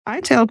I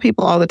tell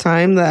people all the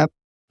time that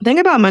think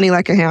about money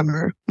like a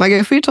hammer. Like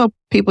if we told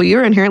people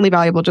you're inherently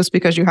valuable just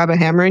because you have a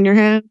hammer in your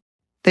hand,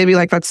 they'd be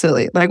like, that's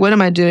silly. Like, what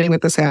am I doing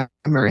with this hammer?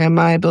 Am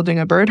I building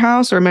a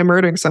birdhouse or am I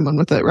murdering someone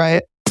with it,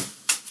 right?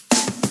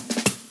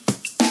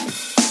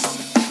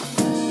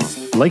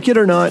 Like it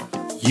or not,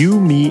 you,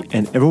 me,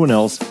 and everyone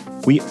else,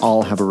 we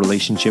all have a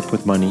relationship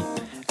with money.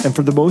 And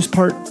for the most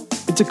part,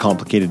 it's a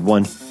complicated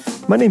one.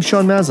 My name's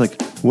Sean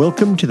Maslick.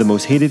 Welcome to the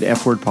Most Hated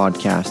F Word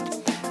podcast.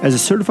 As a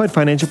certified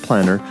financial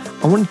planner,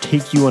 I want to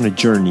take you on a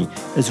journey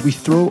as we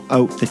throw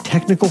out the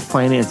technical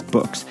finance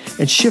books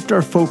and shift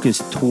our focus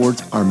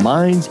towards our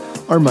minds,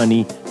 our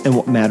money, and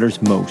what matters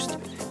most.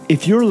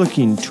 If you're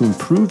looking to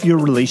improve your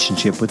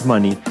relationship with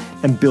money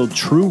and build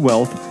true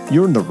wealth,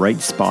 you're in the right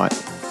spot.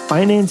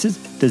 Finances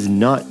does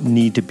not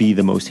need to be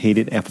the most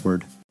hated F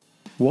word.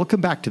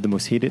 Welcome back to the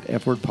Most Hated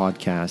F Word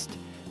podcast.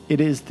 It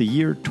is the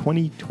year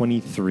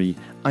 2023.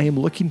 I am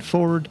looking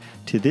forward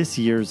to this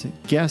year's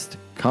guest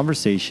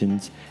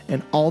conversations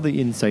and all the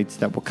insights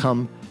that will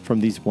come from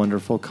these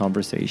wonderful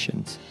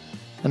conversations.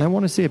 And I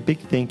want to say a big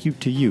thank you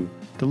to you,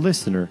 the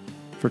listener,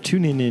 for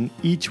tuning in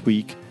each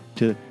week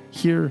to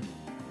hear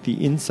the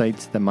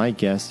insights that my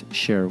guests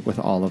share with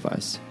all of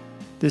us.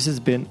 This has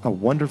been a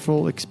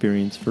wonderful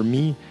experience for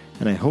me,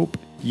 and I hope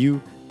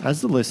you,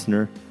 as the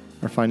listener,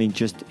 are finding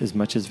just as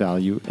much as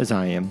value as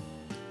I am.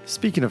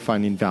 Speaking of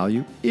finding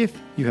value, if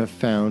you have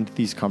found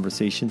these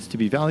conversations to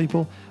be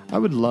valuable, I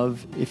would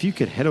love if you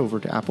could head over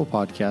to Apple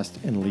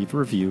Podcast and leave a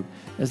review,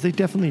 as they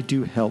definitely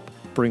do help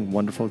bring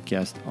wonderful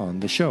guests on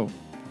the show.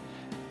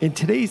 In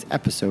today's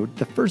episode,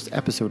 the first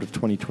episode of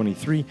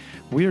 2023,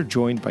 we are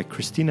joined by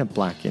Christina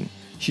Blacken.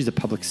 She's a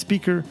public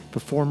speaker,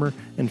 performer,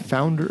 and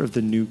founder of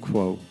The New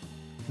Quote.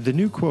 The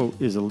New Quote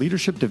is a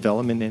leadership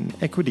development and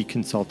equity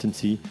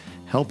consultancy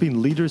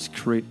helping leaders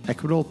create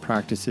equitable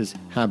practices,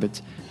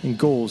 habits, and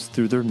goals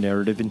through their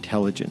narrative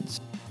intelligence.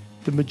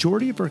 The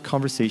majority of our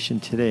conversation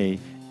today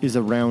is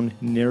around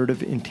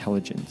narrative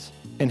intelligence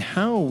and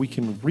how we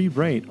can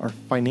rewrite our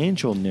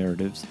financial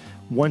narratives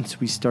once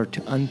we start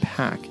to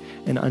unpack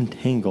and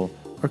untangle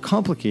our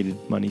complicated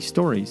money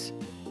stories.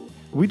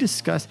 We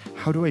discuss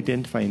how to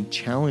identify and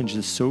challenge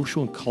the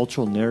social and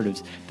cultural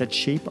narratives that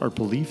shape our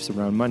beliefs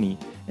around money,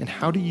 and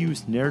how to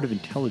use narrative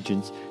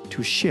intelligence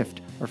to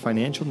shift our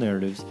financial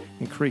narratives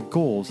and create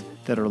goals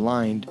that are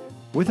aligned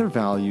with our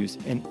values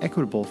and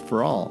equitable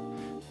for all.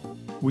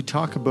 We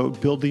talk about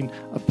building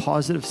a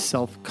positive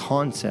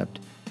self-concept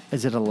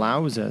as it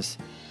allows us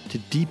to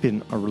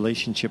deepen our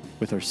relationship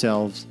with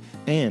ourselves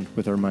and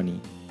with our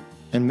money.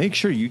 And make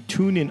sure you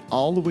tune in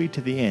all the way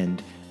to the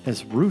end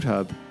as Root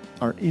Hub,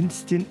 our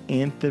instant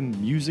anthem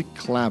music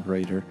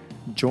collaborator,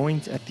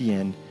 joins at the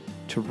end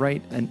to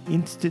write an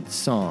instant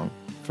song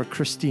for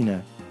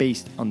Christina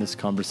based on this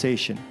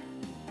conversation.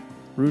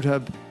 Root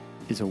Hub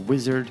is a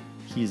wizard.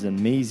 He's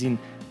amazing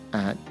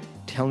at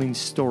telling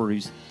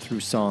stories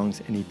through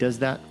songs, and he does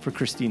that for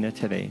Christina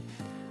today.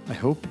 I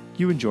hope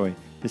you enjoy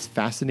this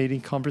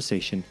fascinating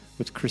conversation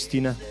with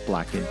Christina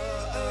Blacken.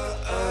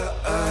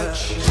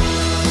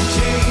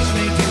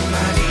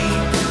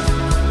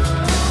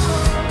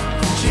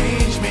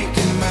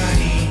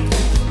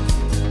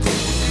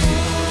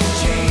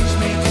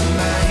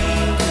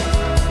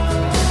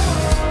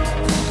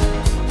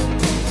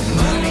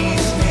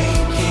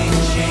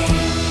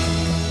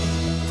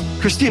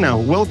 Christina,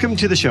 welcome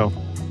to the show.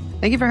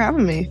 Thank you for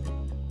having me.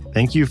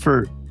 Thank you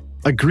for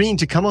agreeing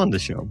to come on the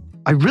show.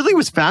 I really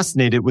was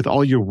fascinated with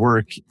all your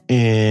work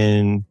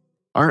in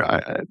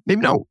I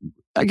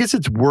guess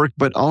it's work,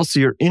 but also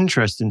your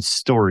interest in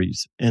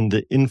stories and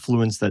the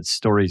influence that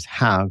stories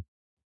have.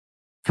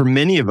 For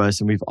many of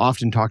us, and we've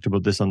often talked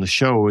about this on the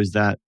show, is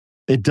that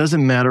it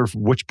doesn't matter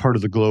which part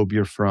of the globe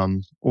you're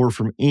from, or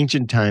from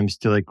ancient times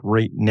to like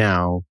right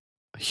now.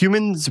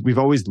 Humans, we've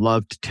always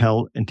loved to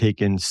tell and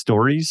take in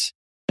stories.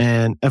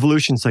 And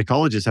evolution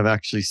psychologists have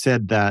actually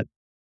said that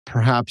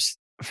perhaps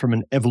from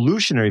an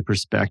evolutionary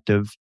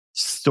perspective,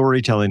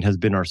 storytelling has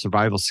been our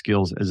survival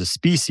skills as a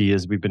species,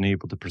 as we've been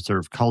able to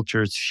preserve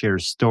cultures, share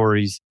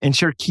stories, and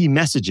share key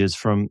messages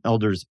from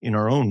elders in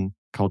our own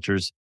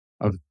cultures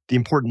of the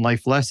important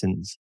life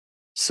lessons.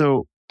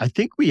 So I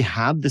think we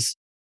have this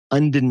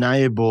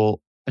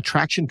undeniable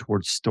attraction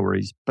towards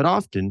stories, but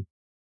often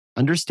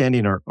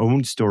understanding our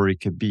own story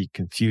could be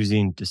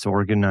confusing,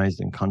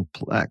 disorganized, and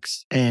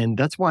complex. And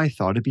that's why I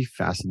thought it'd be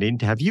fascinating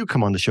to have you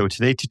come on the show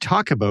today to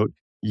talk about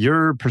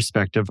your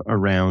perspective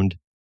around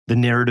the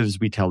narratives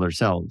we tell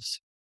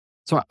ourselves.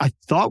 So I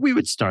thought we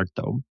would start,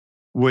 though,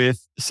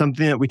 with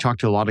something that we talk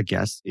to a lot of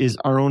guests, is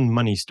our own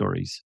money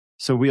stories.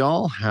 So we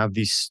all have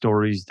these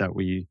stories that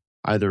we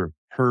either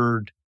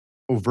heard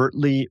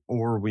overtly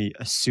or we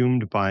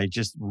assumed by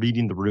just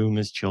reading the room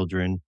as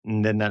children,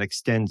 and then that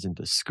extends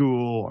into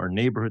school, our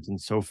neighborhoods, and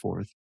so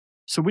forth.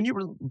 So when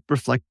you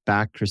reflect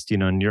back,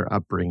 Christina, on your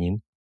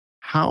upbringing,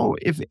 how,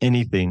 if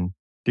anything,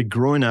 did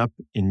growing up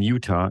in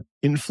Utah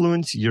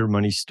influence your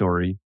money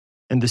story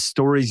and the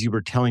stories you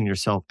were telling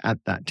yourself at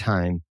that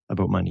time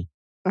about money?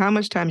 How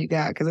much time you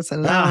got? Because it's a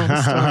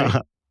long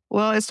story.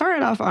 Well, it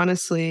started off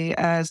honestly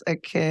as a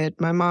kid.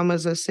 My mom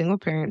was a single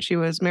parent. She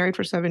was married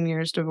for 7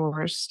 years,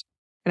 divorced,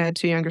 and had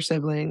two younger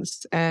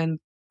siblings. And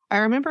I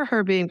remember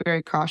her being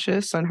very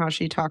cautious on how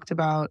she talked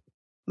about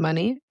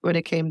money when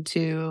it came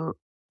to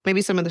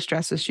maybe some of the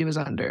stresses she was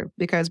under,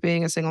 because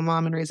being a single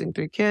mom and raising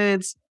three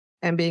kids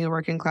and being a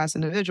working class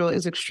individual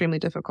is extremely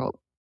difficult.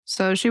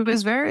 So she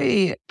was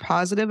very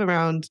positive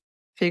around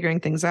figuring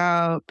things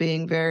out,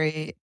 being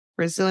very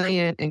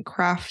resilient and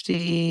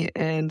crafty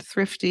and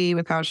thrifty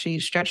with how she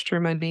stretched her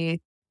money.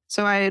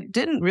 So I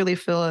didn't really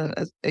feel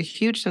a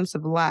huge sense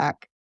of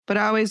lack, but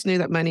I always knew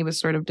that money was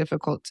sort of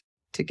difficult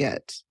to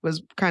get,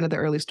 was kind of the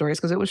early stories,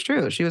 because it was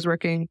true. She was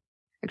working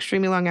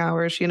extremely long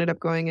hours. She ended up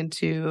going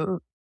into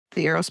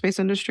the aerospace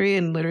industry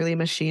and literally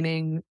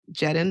machining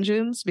jet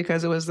engines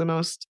because it was the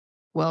most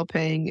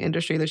well-paying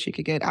industry that she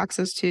could get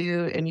access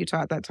to in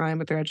Utah at that time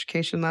with their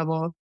education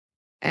level.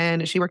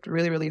 And she worked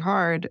really, really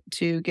hard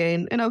to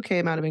gain an okay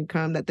amount of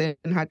income that then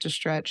had to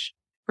stretch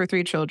for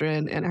three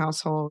children and a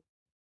household.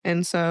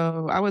 And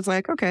so I was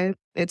like, okay,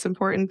 it's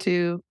important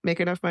to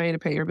make enough money to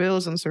pay your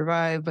bills and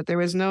survive. But there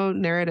was no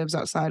narratives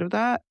outside of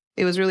that.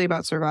 It was really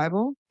about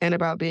survival and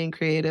about being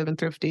creative and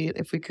thrifty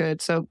if we could.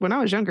 So when I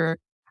was younger,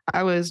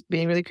 I was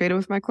being really creative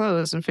with my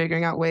clothes and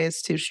figuring out ways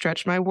to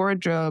stretch my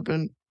wardrobe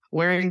and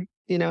wearing,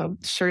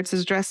 shirts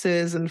as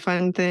dresses and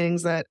fun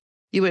things that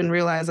you wouldn't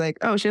realize, like,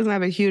 oh, she doesn't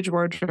have a huge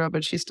wardrobe,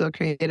 but she's still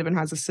creative and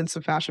has a sense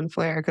of fashion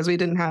flair, because we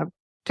didn't have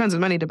tons of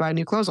money to buy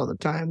new clothes all the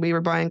time. We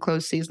were buying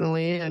clothes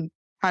seasonally and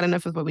had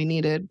enough of what we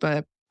needed.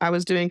 But I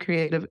was doing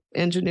creative,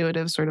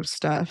 ingenuitive sort of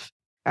stuff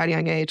at a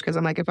young age, because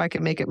I'm like, if I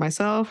can make it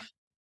myself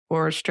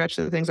or stretch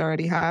the things I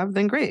already have,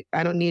 then great.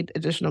 I don't need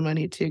additional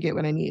money to get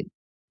what I need.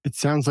 It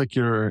sounds like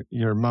your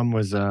mom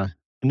was an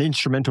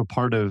instrumental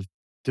part of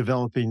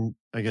developing,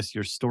 I guess,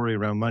 your story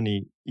around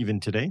money even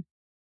today.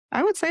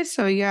 I would say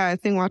so. Yeah. I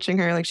think watching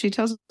her, like, she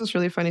tells this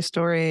really funny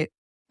story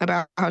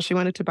about how she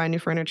wanted to buy new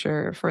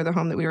furniture for the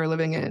home that we were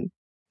living in.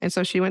 And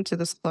so she went to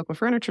this local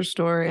furniture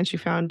store and she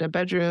found a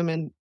bedroom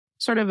and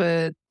sort of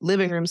a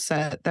living room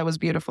set that was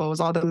beautiful. It was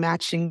all the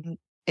matching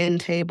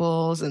end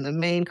tables and the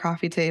main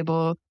coffee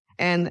table.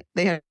 And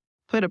they had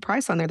put a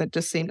price on there that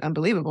just seemed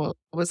unbelievable.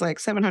 It was like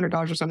 $700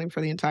 or something for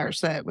the entire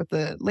set with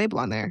the label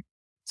on there.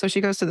 So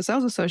she goes to the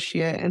sales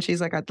associate and she's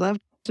like, I'd love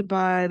to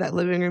buy that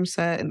living room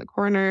set in the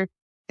corner.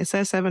 It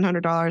says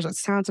 $700. That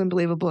sounds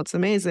unbelievable. It's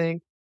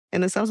amazing.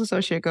 And the sales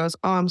associate goes,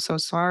 oh, I'm so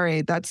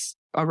sorry. That's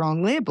a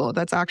wrong label.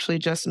 That's actually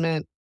just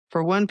meant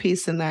for one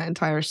piece in that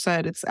entire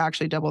set. It's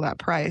actually double that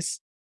price.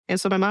 And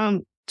so my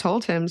mom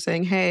told him,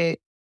 saying, hey,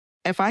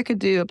 if I could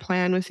do a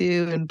plan with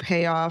you and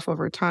pay off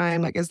over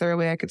time, like, is there a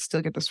way I could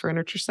still get this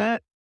furniture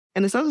set?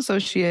 And the sales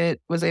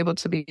associate was able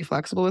to be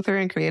flexible with her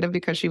and creative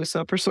because she was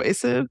so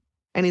persuasive.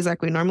 And he's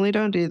like, we normally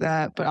don't do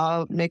that, but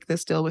I'll make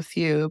this deal with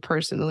you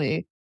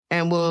personally.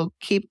 And we'll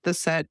keep the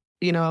set,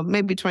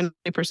 maybe 20%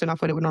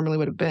 off what it normally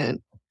would have been.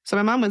 So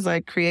my mom was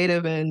like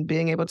creative in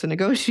being able to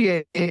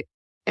negotiate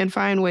and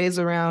find ways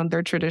around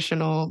their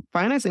traditional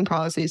financing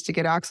policies to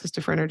get access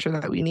to furniture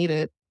that we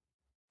needed.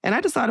 And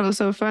I just thought it was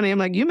so funny. I'm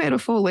like, you made a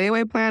full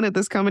layaway plan at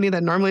this company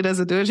that normally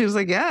doesn't do it? She was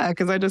like, yeah,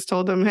 because I just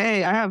told them,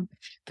 hey, I have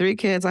three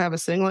kids. I have a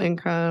single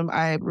income.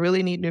 I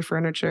really need new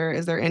furniture.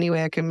 Is there any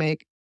way I can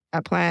make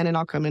a plan and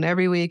I'll come in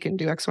every week and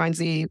do X, Y, and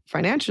Z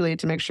financially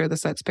to make sure the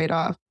set's paid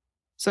off?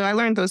 So I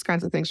learned those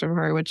kinds of things from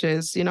her, which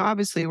is,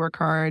 obviously work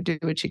hard, do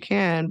what you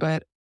can,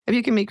 but if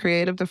you can be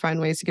creative to find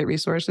ways to get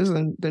resources,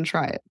 then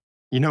try it.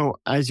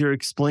 As you're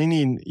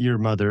explaining your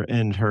mother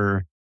and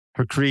her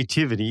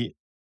creativity,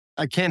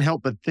 I can't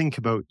help but think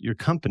about your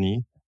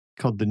company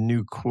called The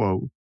New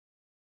Quo,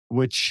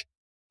 which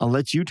I'll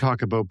let you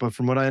talk about. But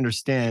from what I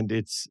understand,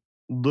 it's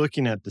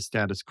looking at the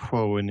status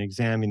quo and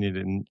examining it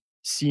and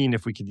seeing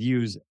if we could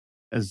use,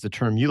 as the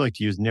term you like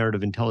to use,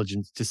 narrative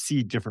intelligence to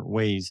see different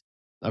ways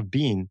of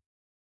being.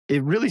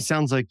 It really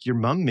sounds like your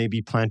mom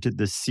maybe planted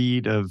the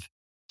seed of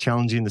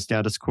challenging the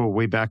status quo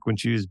way back when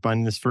she was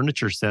buying this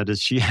furniture set, as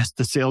she asked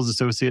the sales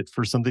associate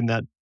for something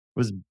that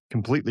was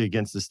completely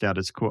against the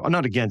status quo.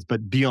 Not against,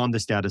 but beyond the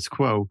status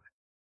quo.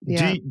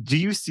 Yeah. Do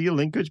you see a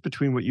linkage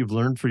between what you've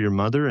learned for your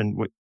mother and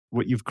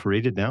what you've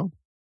created now?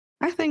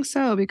 I think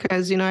so,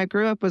 because, I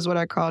grew up as what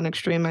I call an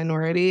extreme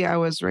minority. I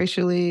was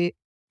racially,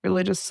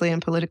 religiously,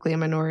 and politically a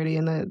minority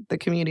in the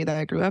community that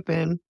I grew up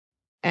in.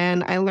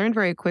 And I learned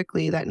very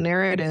quickly that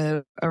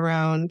narrative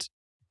around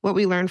what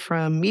we learned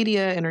from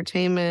media,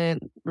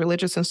 entertainment,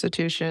 religious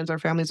institutions, our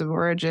families of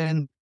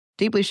origin,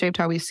 deeply shaped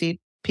how we see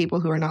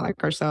people who are not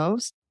like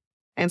ourselves.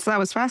 And so that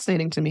was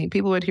fascinating to me.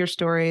 People would hear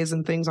stories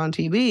and things on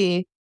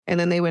TV, and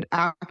then they would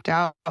act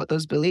out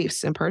those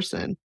beliefs in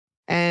person.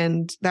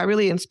 And that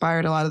really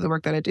inspired a lot of the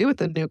work that I do with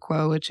The New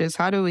Quo, which is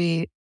how do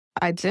we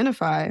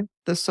identify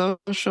the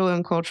social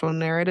and cultural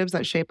narratives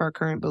that shape our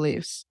current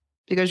beliefs?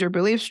 Because your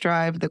beliefs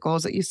drive the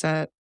goals that you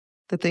set,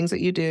 the things that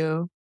you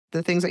do,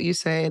 the things that you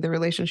say, the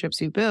relationships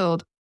you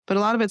build, but a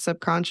lot of it's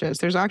subconscious.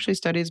 There's actually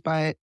studies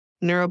by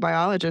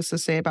neurobiologists that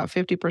say about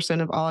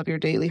 50% of all of your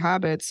daily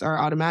habits are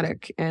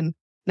automatic and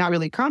not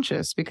really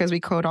conscious, because we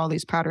code all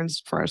these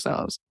patterns for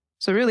ourselves.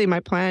 So really my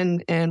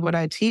plan and what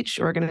I teach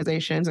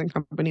organizations and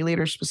company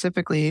leaders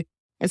specifically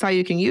is how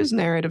you can use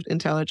narrative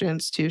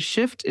intelligence to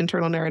shift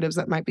internal narratives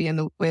that might be in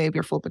the way of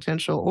your full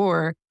potential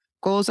or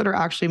goals that are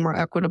actually more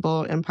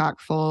equitable,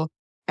 impactful,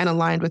 and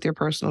aligned with your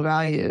personal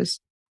values.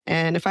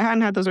 And if I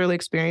hadn't had those early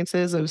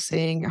experiences of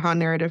seeing how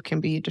narrative can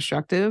be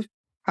destructive,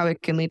 how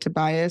it can lead to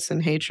bias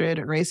and hatred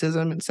and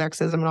racism and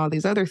sexism and all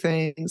these other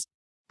things,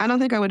 I don't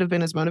think I would have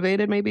been as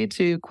motivated maybe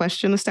to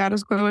question the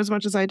status quo as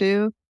much as I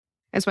do,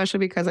 especially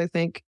because I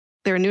think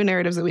there are new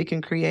narratives that we can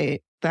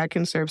create that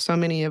can serve so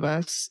many of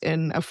us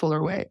in a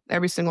fuller way,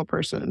 every single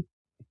person.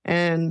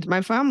 And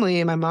my family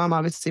and my mom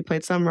obviously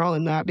played some role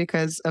in that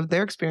because of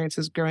their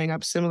experiences growing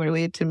up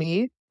similarly to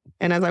me.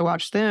 And as I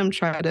watched them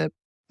try to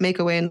make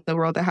a way in the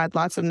world that had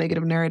lots of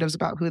negative narratives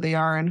about who they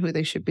are and who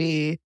they should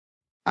be,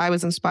 I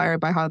was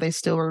inspired by how they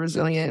still were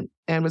resilient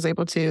and was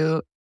able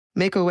to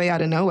make a way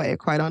out of no way,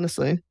 quite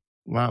honestly.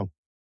 Wow.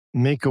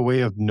 Make a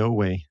way of no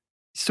way.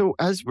 So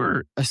as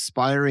we're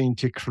aspiring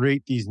to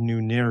create these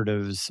new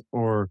narratives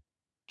or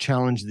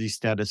challenge the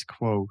status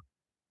quo,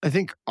 I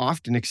think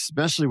often,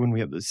 especially when we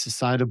have the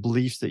societal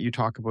beliefs that you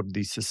talk about,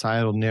 these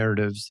societal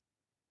narratives,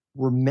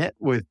 we're met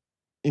with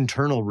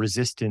internal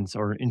resistance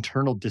or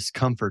internal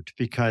discomfort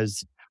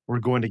because we're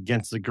going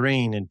against the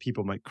grain and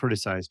people might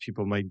criticize,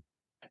 people might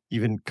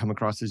even come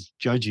across as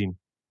judging.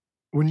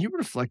 When you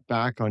reflect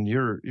back on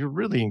your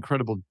really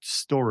incredible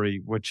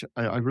story, which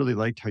I really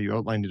liked how you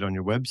outlined it on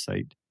your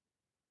website,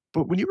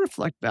 but when you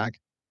reflect back,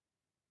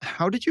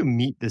 how did you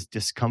meet this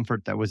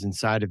discomfort that was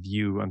inside of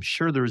you? I'm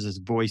sure there was this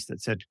voice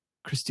that said,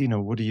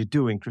 Christina, what are you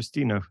doing?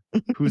 Christina,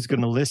 who's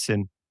going to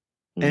listen?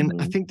 And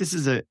I think this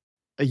is a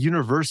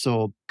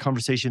universal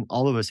conversation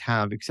all of us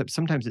have, except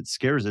sometimes it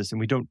scares us and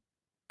we don't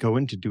go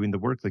into doing the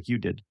work like you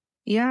did.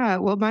 Yeah,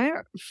 well, my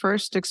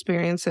first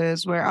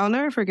experiences where I'll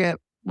never forget,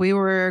 we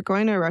were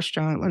going to a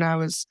restaurant when I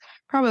was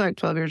probably like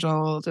 12 years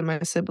old, and my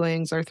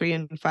siblings are 3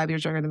 and 5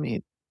 years younger than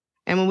me.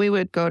 And when we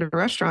would go to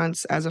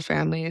restaurants as a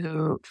family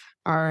who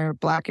are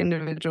Black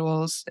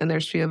individuals, and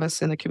there's few of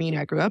us in the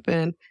community I grew up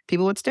in,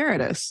 people would stare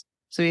at us.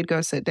 So we'd go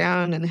sit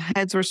down and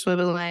heads were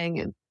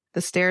swiveling and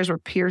the stares were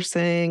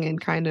piercing and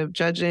kind of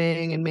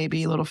judging and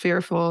maybe a little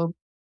fearful.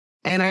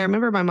 And I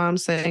remember my mom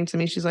saying to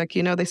me, she's like,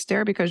 they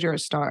stare because you're a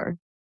star.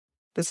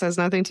 This has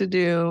nothing to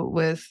do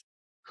with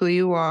who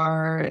you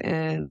are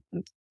and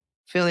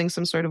feeling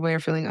some sort of way or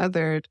feeling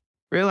othered.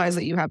 Realize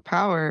that you have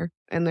power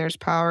and there's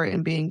power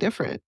in being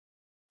different.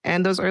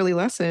 And those early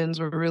lessons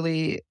were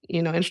really,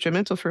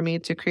 instrumental for me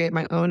to create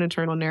my own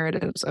internal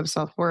narratives of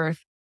self-worth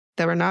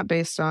that were not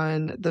based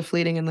on the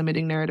fleeting and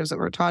limiting narratives that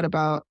we're taught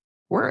about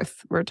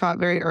worth. We're taught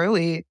very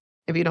early,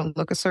 if you don't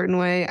look a certain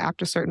way,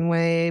 act a certain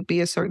way,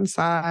 be a certain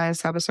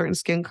size, have a certain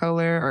skin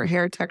color or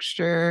hair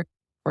texture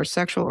or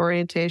sexual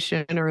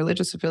orientation or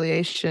religious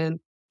affiliation,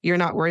 you're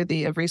not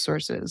worthy of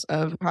resources,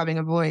 of having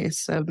a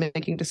voice, of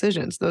making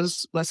decisions.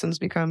 Those lessons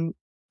become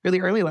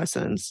really early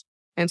lessons.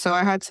 And so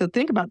I had to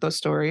think about those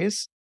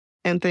stories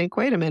and think,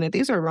 wait a minute,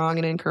 these are wrong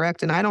and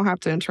incorrect. And I don't have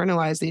to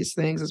internalize these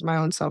things as my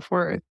own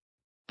self-worth.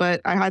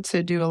 But I had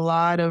to do a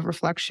lot of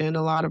reflection,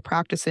 a lot of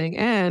practicing,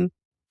 and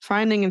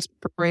finding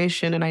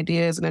inspiration and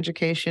ideas and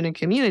education and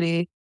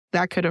community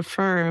that could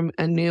affirm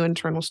a new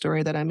internal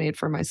story that I made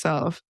for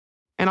myself.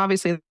 And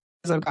obviously,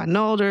 as I've gotten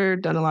older,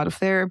 done a lot of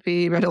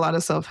therapy, read a lot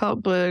of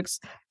self-help books,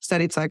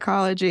 studied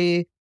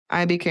psychology,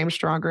 I became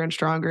stronger and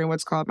stronger in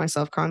what's called my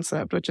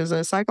self-concept, which is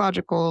a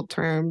psychological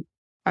term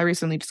I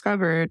recently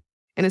discovered.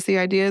 And it's the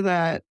idea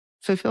that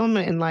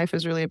fulfillment in life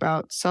is really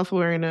about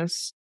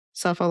self-awareness,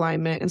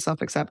 self-alignment, and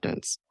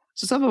self-acceptance.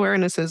 So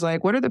self-awareness is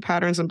like, what are the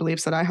patterns and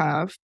beliefs that I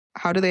have?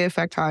 How do they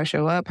affect how I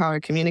show up, how I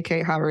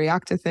communicate, how I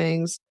react to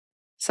things?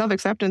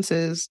 Self-acceptance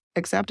is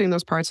accepting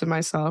those parts of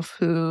myself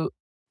who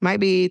might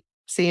be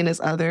seen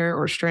as other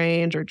or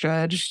strange or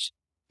judged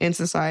in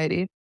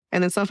society.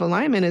 And then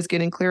self-alignment is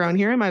getting clear on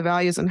here are my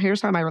values and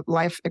here's how my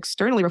life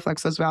externally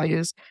reflects those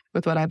values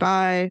with what I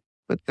buy,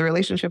 with the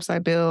relationships I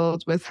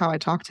build, with how I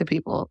talk to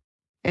people.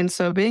 And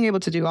so being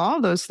able to do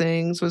all those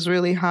things was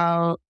really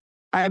how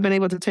I've been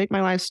able to take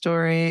my life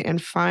story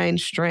and find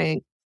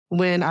strength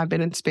when I've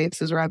been in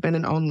spaces where I've been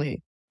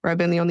where I've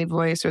been the only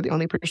voice or the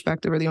only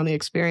perspective or the only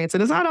experience.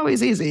 And it's not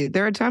always easy.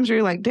 There are times where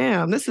you're like,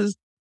 damn, this is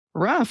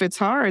rough. It's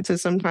hard to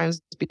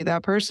sometimes be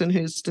that person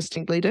who's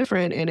distinctly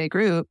different in a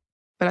group.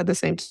 But at the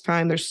same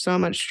time, there's so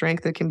much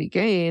strength that can be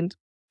gained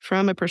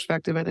from a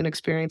perspective and an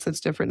experience that's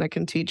different that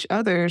can teach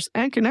others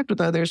and connect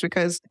with others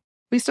because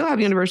we still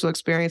have universal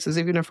experiences,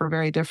 even if we're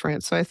very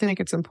different. So I think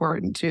it's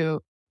important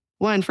to,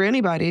 one, for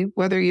anybody,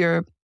 whether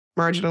you're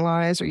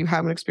marginalized or you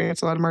haven't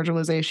experienced a lot of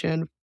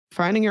marginalization,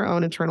 finding your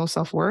own internal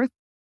self-worth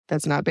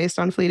that's not based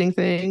on fleeting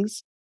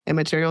things and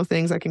material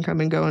things that can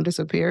come and go and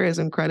disappear is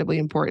incredibly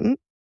important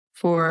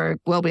for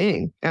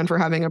well-being and for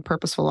having a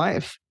purposeful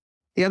life.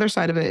 The other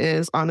side of it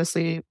is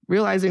honestly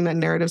realizing that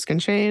narratives can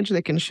change,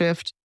 they can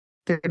shift,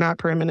 they're not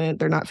permanent,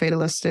 they're not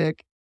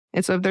fatalistic.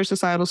 And so if there's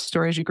societal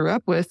stories you grew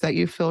up with that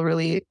you feel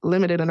really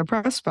limited and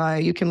oppressed by,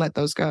 you can let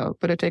those go.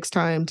 But it takes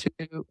time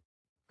to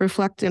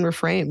reflect and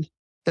reframe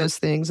those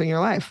things in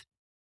your life.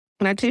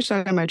 And I teach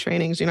that in my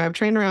trainings. I've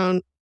trained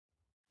around,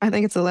 I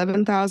think it's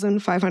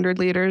 11,500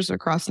 leaders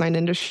across 9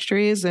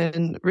 industries.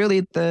 And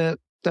really the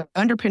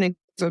underpinnings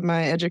of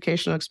my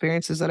educational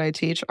experiences that I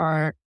teach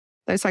are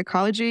the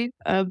psychology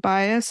of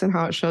bias and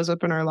how it shows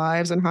up in our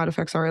lives and how it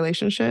affects our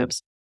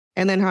relationships.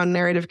 And then how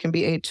narrative can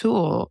be a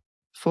tool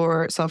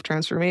for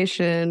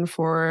self-transformation,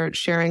 for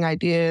sharing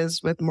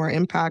ideas with more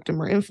impact and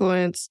more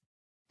influence,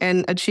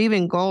 and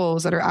achieving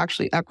goals that are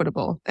actually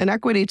equitable. And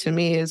equity to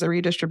me is a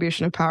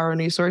redistribution of power and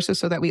resources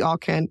so that we all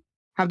can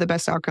have the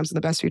best outcomes and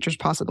the best futures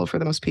possible for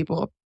the most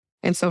people.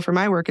 And so for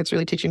my work, it's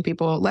really teaching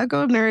people, let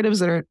go of narratives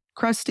that are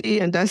crusty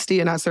and dusty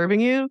and not serving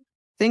you.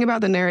 Think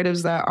about the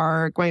narratives that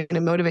are going to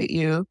motivate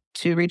you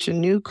to reach a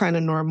new kind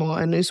of normal,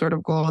 a new sort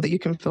of goal that you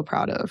can feel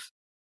proud of.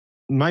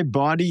 My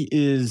body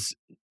is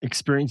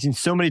experiencing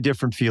so many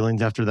different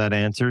feelings after that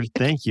answer.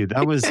 Thank you.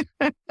 That was...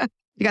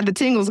 You got the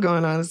tingles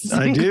going on.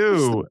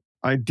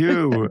 I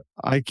do.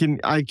 I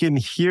can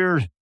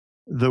hear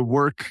the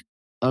work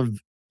of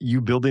you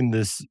building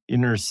this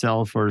inner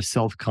self or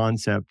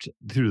self-concept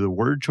through the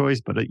word choice,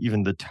 but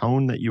even the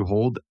tone that you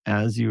hold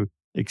as you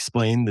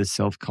explain this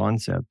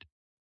self-concept.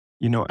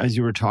 As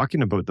you were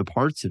talking about the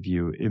parts of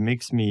you, it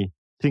makes me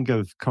think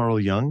of Carl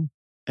Jung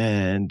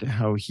and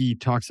how he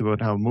talks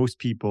about how most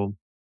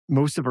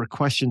of our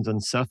questions on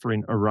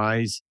suffering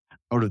arise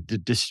out of the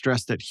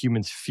distress that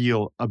humans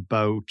feel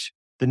about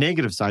the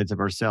negative sides of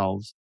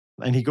ourselves.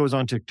 And he goes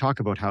on to talk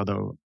about how,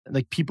 though,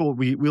 like people,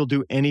 we'll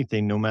do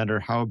anything, no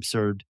matter how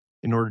absurd,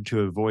 in order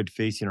to avoid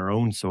facing our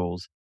own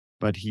souls.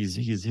 But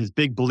his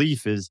big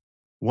belief is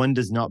one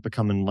does not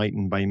become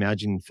enlightened by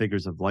imagining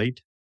figures of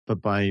light,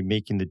 but by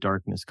making the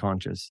darkness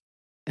conscious.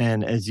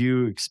 And as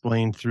you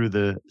explained through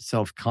the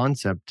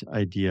self-concept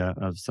idea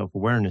of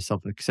self-awareness,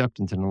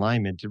 self-acceptance, and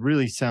alignment, it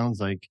really sounds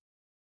like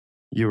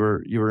you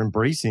were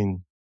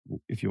embracing,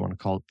 if you want to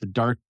call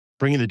it,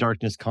 bringing the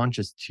darkness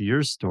conscious to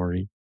your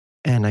story.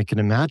 And I can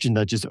imagine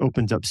that just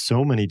opens up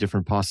so many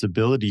different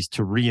possibilities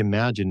to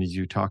reimagine, as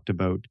you talked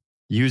about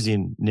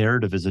using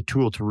narrative as a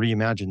tool to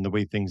reimagine the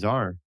way things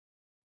are.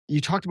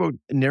 You talked about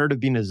narrative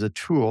being as a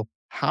tool.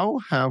 How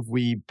have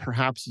we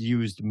perhaps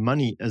used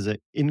money as an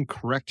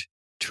incorrect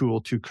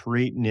tool to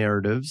create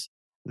narratives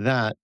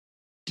that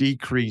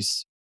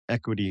decrease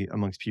equity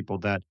amongst people,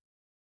 that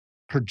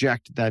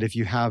project that if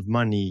you have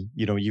money,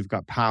 you've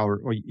got power,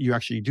 or you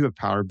actually do have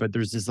power, but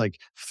there's this like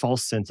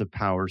false sense of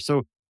power.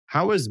 So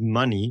how has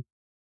money,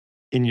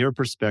 in your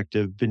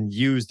perspective, been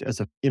used as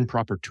an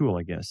improper tool,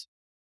 I guess?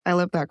 I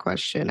love that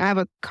question. I have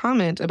a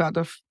comment about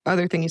the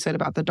other thing you said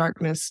about the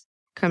darkness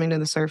coming to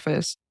the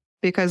surface,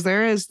 because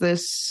there is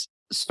this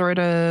sort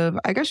of,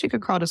 I guess you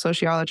could call it a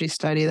sociology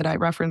study that I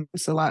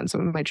reference a lot in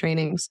some of my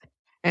trainings.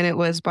 And it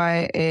was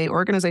by an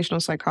organizational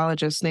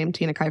psychologist named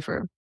Tina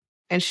Kiefer.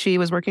 And she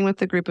was working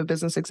with a group of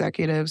business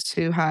executives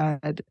who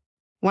had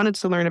wanted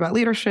to learn about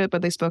leadership,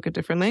 but they spoke a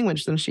different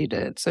language than she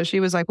did. So she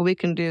was like, well, we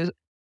can do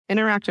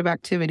interactive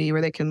activity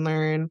where they can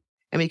learn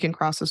and we can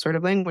cross a sort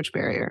of language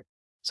barrier.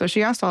 So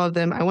she asked all of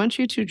them, I want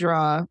you to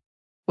draw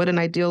what an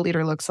ideal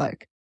leader looks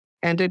like,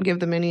 and didn't give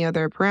them any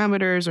other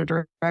parameters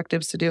or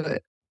directives to do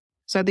it.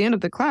 So at the end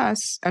of the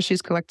class, as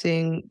she's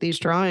collecting these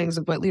drawings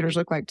of what leaders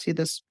look like to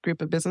this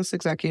group of business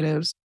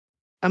executives,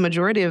 a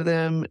majority of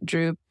them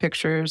drew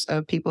pictures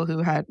of people who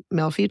had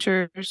male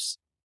features,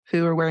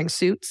 who were wearing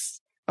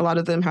suits. A lot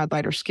of them had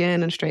lighter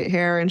skin and straight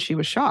hair. And she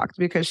was shocked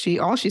because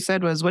all she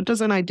said was, what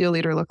does an ideal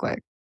leader look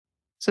like?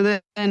 So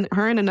then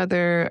her and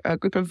another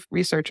group of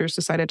researchers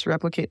decided to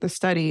replicate the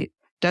study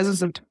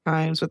dozens of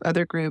times with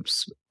other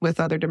groups, with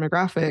other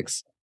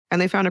demographics.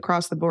 And they found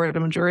across the board, a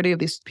majority of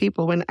these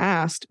people, when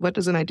asked, what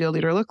does an ideal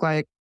leader look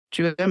like,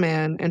 drew a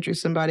man and drew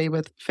somebody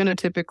with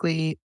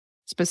phenotypically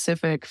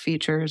specific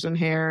features and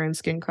hair and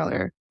skin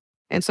color.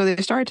 And so they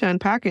started to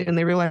unpack it, and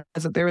they realized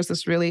that there was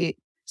this really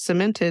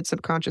cemented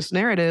subconscious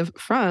narrative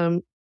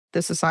from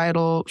the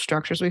societal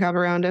structures we have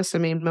around us. I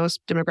mean,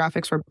 most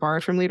demographics were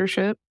barred from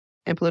leadership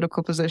and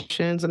political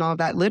positions and all of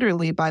that,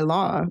 literally by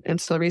law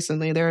until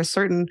recently. There are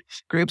certain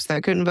groups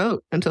that couldn't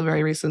vote until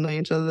very recently,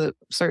 until the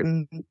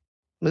certain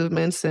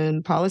movements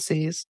and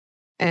policies.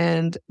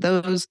 And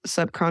those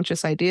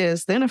subconscious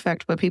ideas then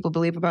affect what people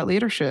believe about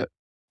leadership.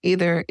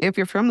 Either if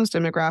you're from those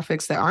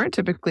demographics that aren't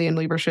typically in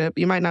leadership,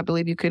 you might not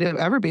believe you could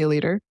ever be a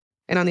leader.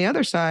 And on the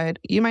other side,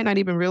 you might not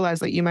even realize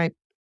that you might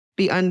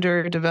be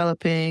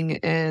underdeveloping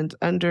and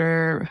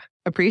under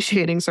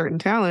appreciating certain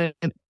talent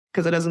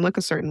because it doesn't look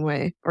a certain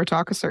way or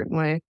talk a certain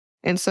way.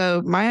 And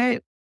so my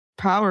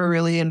power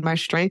really and my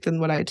strength in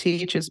what I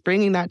teach is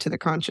bringing that to the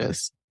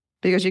conscious,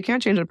 because you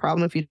can't change a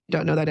problem if you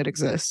don't know that it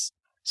exists.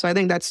 So I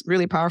think that's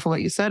really powerful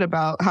what you said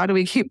about how do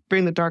we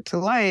bring the dark to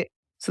light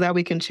so that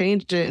we can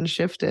change it and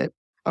shift it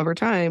over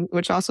time,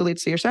 which also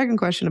leads to your second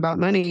question about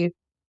money.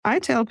 I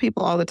tell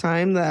people all the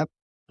time that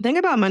think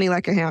about money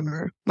like a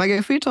hammer. Like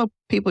if we told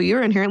people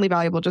you're inherently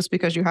valuable just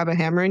because you have a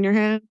hammer in your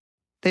hand,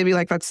 they'd be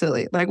like, that's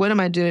silly. Like, what am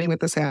I doing with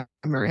this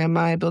hammer? Am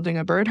I building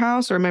a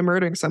birdhouse or am I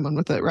murdering someone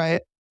with it,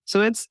 right?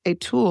 So it's a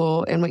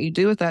tool, and what you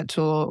do with that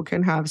tool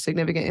can have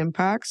significant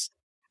impacts.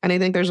 And I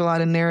think there's a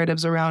lot of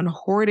narratives around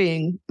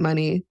hoarding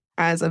money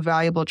as a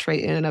valuable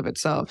trait in and of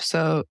itself.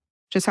 So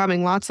just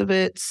having lots of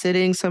it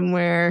sitting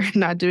somewhere,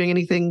 not doing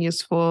anything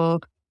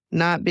useful,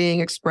 not being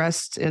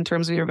expressed in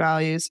terms of your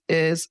values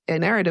is a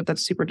narrative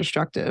that's super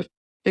destructive.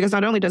 Because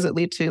not only does it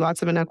lead to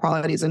lots of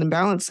inequalities and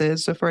imbalances.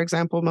 So for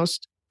example,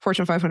 most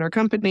Fortune 500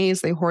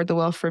 companies, they hoard the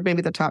wealth for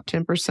maybe the top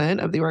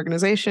 10% of the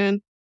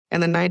organization.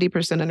 And the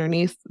 90%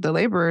 underneath the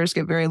laborers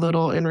get very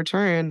little in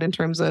return in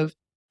terms of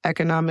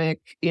economic,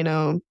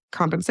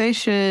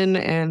 compensation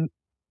and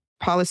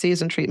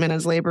policies and treatment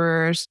as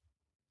laborers.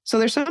 So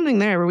there's something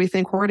there where we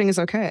think hoarding is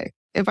okay.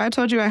 If I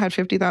told you I had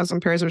 50,000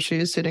 pairs of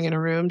shoes sitting in a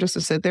room just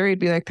to sit there, you'd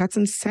be like, that's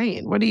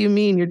insane. What do you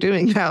mean you're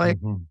doing that? Like,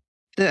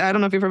 I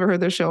don't know if you've ever heard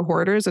the show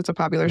Hoarders. It's a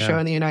popular show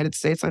in the United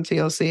States on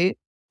TLC.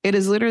 It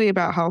is literally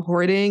about how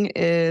hoarding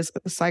is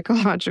a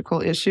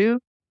psychological issue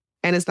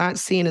and is not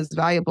seen as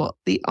valuable.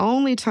 The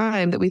only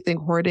time that we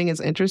think hoarding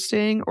is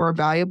interesting or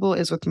valuable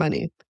is with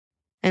money.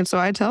 And so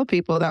I tell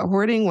people that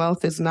hoarding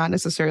wealth is not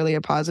necessarily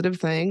a positive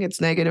thing. It's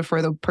negative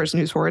for the person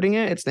who's hoarding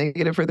it. It's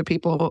negative for the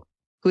people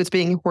who it's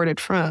being hoarded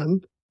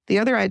from. The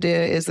other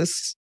idea is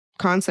this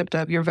concept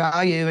of your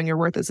value and your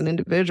worth as an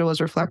individual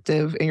is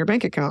reflective in your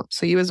bank account.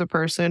 So you as a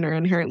person are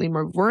inherently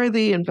more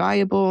worthy and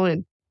valuable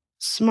and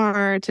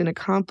smart and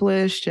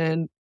accomplished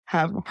and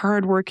have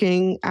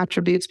hardworking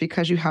attributes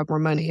because you have more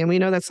money. And we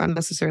know that's not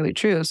necessarily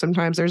true.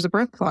 Sometimes there's a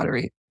birth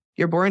lottery.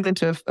 You're born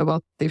into a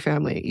wealthy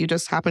family. You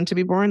just happen to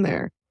be born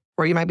there.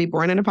 Or you might be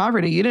born into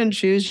poverty. You didn't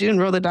choose. You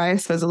didn't roll the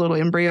dice as a little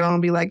embryo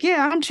and be like,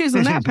 yeah, I'm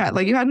choosing that path.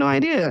 Like you had no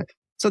idea.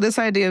 So this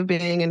idea of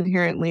being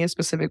inherently a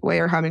specific way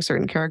or having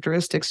certain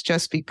characteristics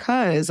just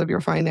because of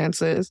your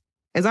finances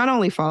is not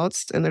only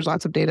false, and there's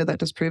lots of data that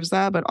disproves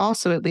that, but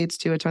also it leads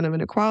to a ton of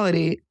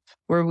inequality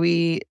where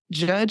we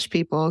judge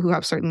people who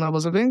have certain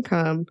levels of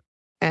income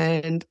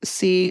and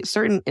see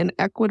certain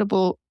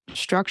inequitable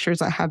structures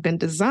that have been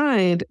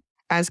designed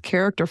as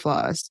character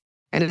flaws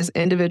and as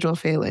individual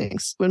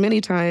failings. When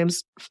many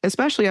times,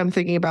 especially I'm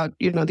thinking about,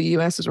 the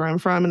US is where I'm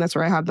from, and that's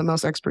where I have the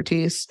most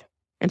expertise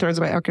in terms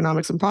of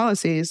economics and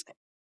policies.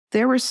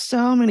 There were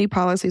so many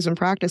policies and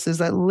practices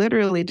that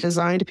literally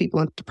designed people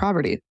into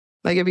poverty.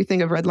 Like if you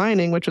think of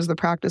redlining, which was the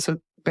practice of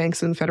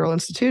banks and federal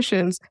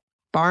institutions,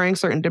 barring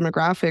certain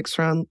demographics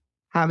from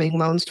having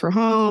loans for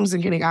homes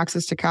and getting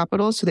access to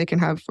capital so they can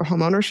have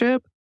home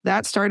ownership.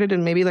 That started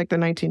in maybe like the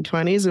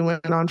 1920s and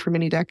went on for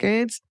many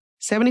decades.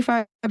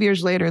 75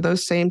 years later,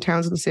 those same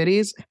towns and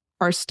cities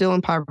are still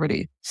in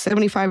poverty,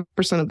 75%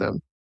 of them.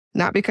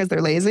 Not because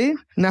they're lazy,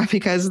 not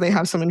because they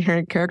have some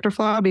inherent character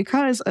flaw,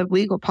 because of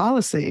legal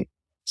policy.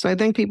 So I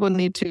think people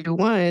need to,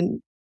 one,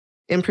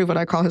 improve what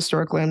I call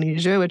historical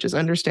amnesia, which is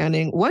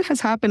understanding what has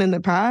happened in the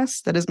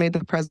past that has made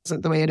the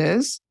present the way it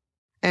is.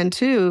 And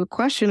two,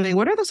 questioning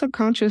what are the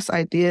subconscious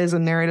ideas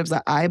and narratives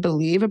that I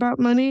believe about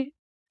money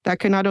that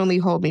can not only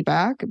hold me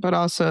back, but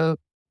also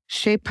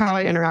shape how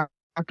I interact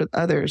with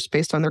others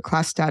based on their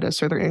class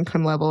status or their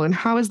income level. And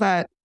how is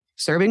that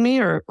serving me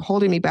or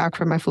holding me back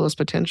from my fullest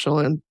potential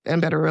and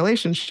better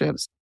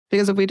relationships?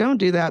 Because if we don't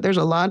do that, there's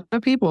a lot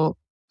of people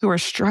who are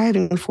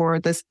striving for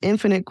this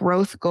infinite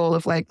growth goal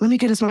of like, let me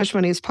get as much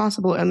money as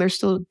possible. And they're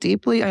still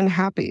deeply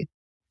unhappy.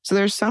 So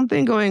there's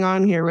something going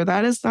on here where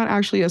that is not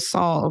actually a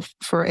solve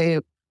for a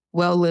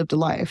well-lived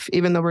life,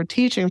 even though we're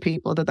teaching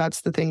people that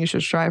that's the thing you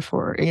should strive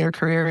for in your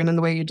career and in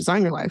the way you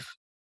design your life.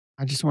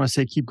 I just want to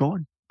say, keep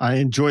going. I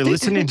enjoy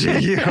listening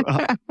to you.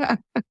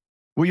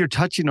 What you're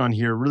touching on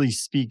here really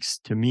speaks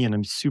to me, and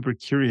I'm super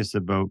curious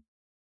about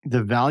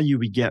the value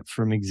we get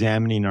from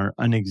examining our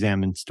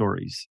unexamined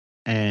stories.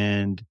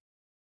 And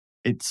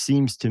it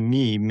seems to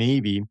me,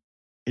 maybe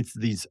it's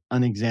these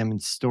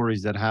unexamined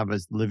stories that have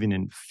us living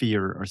in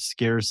fear or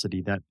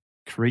scarcity that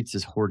creates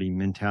this hoarding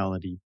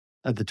mentality.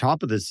 At the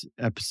top of this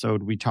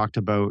episode, we talked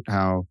about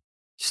how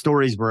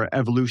stories were an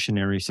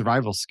evolutionary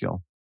survival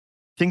skill.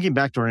 Thinking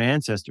back to our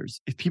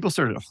ancestors, if people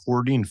started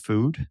hoarding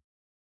food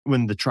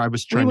when the tribe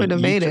was trying to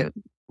eat,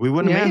 we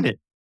wouldn't have made it.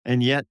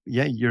 And yet,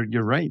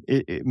 you're right.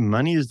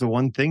 Money is the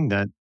one thing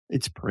that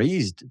it's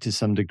praised to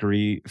some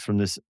degree from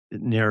this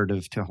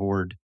narrative to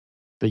hoard,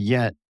 but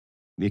yet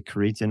it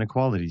creates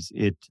inequalities.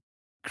 It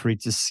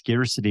creates a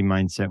scarcity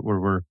mindset where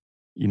we're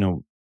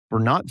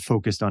not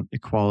focused on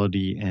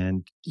equality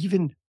and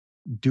even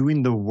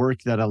doing the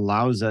work that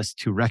allows us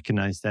to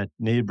recognize that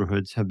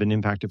neighborhoods have been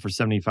impacted for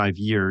 75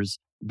 years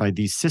by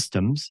these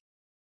systems.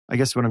 I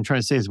guess what I'm trying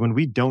to say is when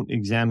we don't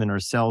examine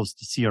ourselves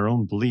to see our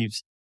own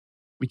beliefs,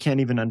 we can't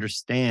even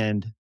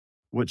understand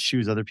what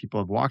shoes other people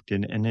have walked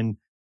in. And then,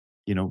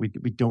 we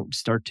don't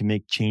start to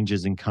make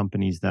changes in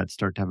companies that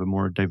start to have a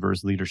more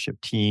diverse leadership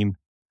team,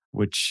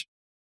 which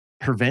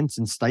prevents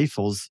and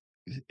stifles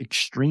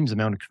extremes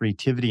amount of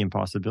creativity and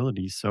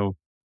possibilities. So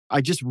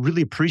I just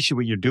really appreciate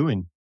what you're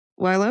doing.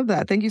 Well, I love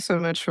that. Thank you so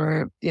much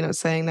for,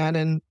 saying that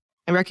and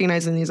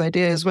recognizing these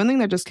ideas. One thing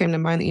that just came to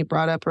mind that you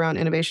brought up around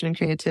innovation and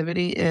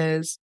creativity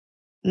is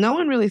no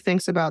one really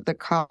thinks about the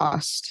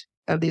cost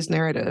of these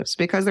narratives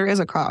because there is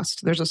a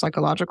cost. There's a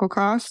psychological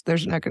cost.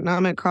 There's an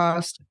economic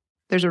cost.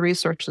 There's a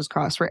resources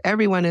cost where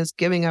everyone is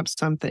giving up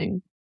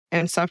something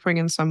and suffering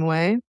in some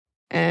way.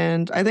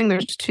 And I think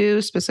there's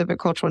two specific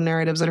cultural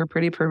narratives that are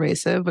pretty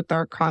pervasive with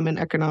our common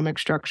economic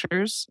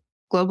structures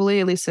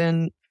globally, at least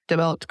in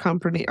developed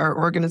company or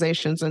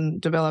organizations in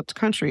developed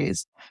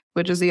countries,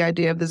 which is the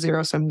idea of the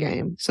zero-sum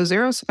game. So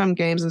zero-sum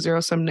games and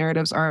zero-sum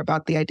narratives are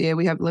about the idea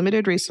we have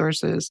limited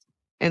resources,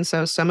 and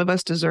so some of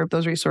us deserve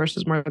those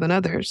resources more than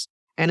others.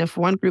 And if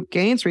one group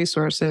gains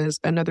resources,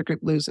 another group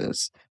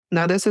loses.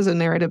 Now, this is a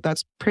narrative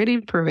that's pretty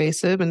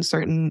pervasive in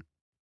certain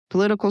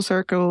political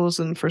circles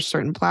and for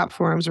certain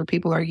platforms where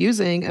people are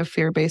using a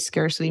fear-based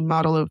scarcity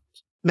model of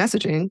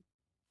messaging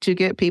to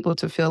get people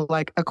to feel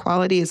like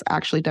equality is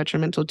actually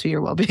detrimental to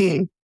your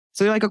well-being.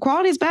 So they're like,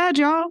 equality is bad,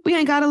 y'all. We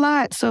ain't got a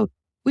lot. So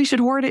we should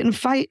hoard it and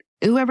fight.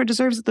 Whoever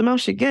deserves it the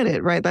most should get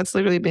it, right? That's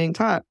literally being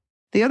taught.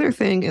 The other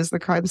thing is the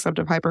concept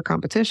of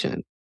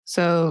hyper-competition.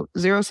 So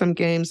zero-sum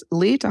games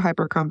lead to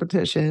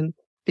hyper-competition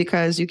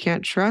because you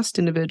can't trust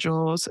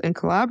individuals and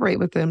collaborate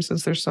with them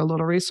since there's so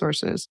little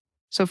resources.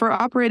 So if we're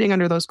operating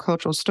under those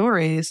cultural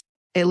stories,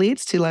 it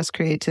leads to less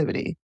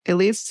creativity. It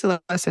leads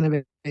to less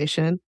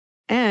innovation.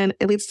 And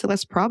it leads to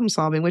less problem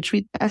solving, which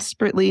we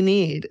desperately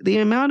need. The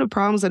amount of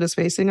problems that is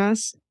facing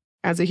us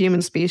as a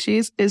human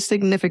species is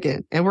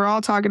significant. And we're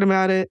all talking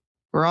about it.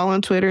 We're all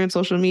on Twitter and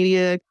social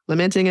media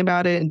lamenting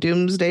about it and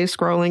doomsday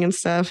scrolling and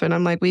stuff. And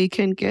I'm like, we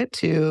can get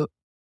to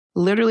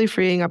literally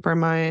freeing up our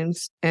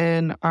minds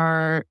and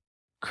our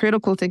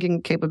critical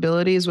thinking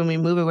capabilities when we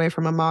move away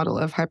from a model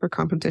of hyper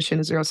competition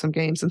and zero-sum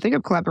games and think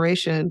of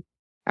collaboration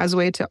as a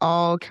way to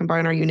all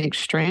combine our unique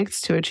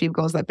strengths to achieve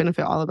goals that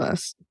benefit all of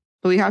us.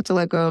 But we have to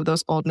let go of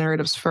those old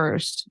narratives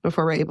first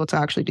before we're able to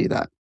actually do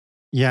that.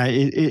 Yeah,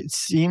 it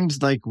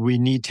seems like we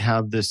need to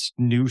have this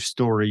new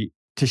story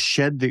to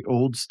shed the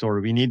old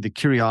story. We need the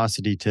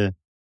curiosity to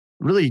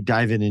really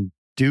dive in and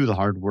do the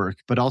hard work,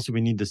 but also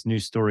we need this new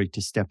story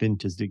to step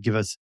into to give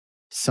us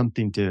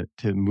something to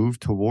move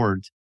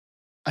towards.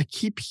 I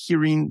keep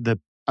hearing the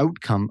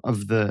outcome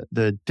of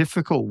the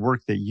difficult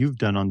work that you've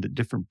done on the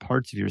different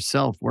parts of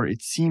yourself, where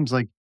it seems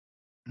like,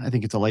 I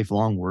think it's a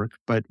lifelong work,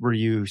 but where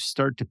you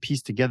start to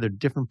piece together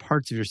different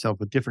parts of yourself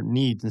with different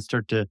needs and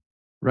start to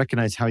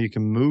recognize how you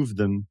can move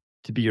them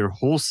to be your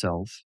whole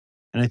self.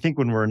 And I think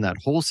when we're in that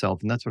whole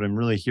self, and that's what I'm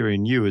really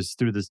hearing you, is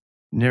through this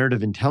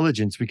narrative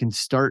intelligence, we can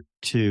start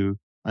to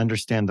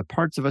understand the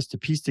parts of us to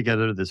piece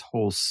together this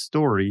whole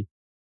story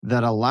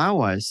that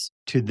allow us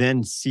to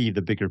then see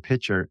the bigger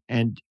picture.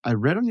 And I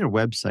read on your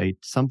website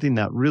something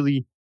that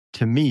really,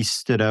 to me,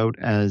 stood out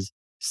as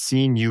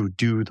seeing you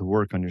do the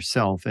work on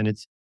yourself. And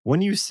it's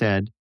when you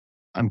said,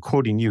 I'm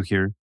quoting you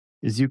here,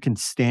 is you can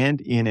stand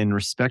in and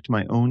respect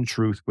my own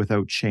truth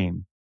without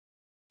shame.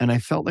 And I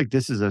felt like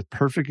this is a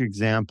perfect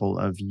example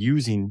of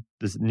using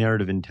this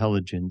narrative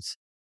intelligence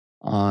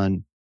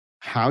on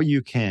how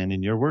you can,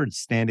 in your words,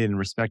 stand in and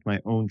respect my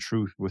own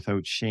truth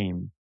without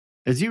shame.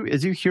 As you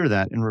hear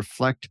that and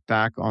reflect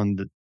back on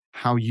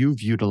how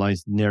you've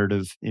utilized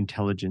narrative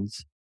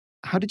intelligence,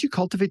 how did you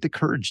cultivate the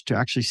courage to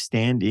actually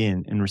stand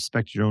in and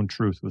respect your own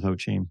truth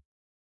without shame?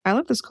 I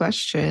love this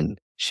question.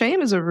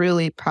 Shame is a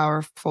really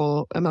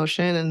powerful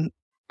emotion. And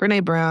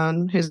Brene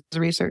Brown, who's a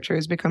researcher,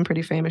 has become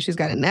pretty famous. She's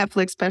got a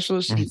Netflix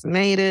special. She's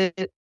made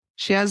it.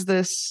 She has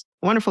this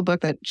wonderful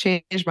book that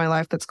changed my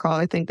life that's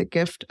called, I think, The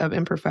Gift of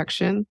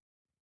Imperfection.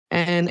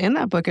 And in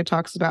that book, it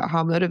talks about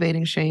how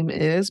motivating shame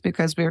is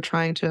because we're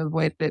trying to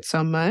avoid it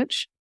so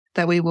much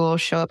that we will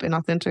show up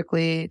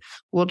inauthentically.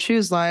 We'll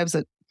choose lives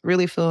that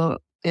really feel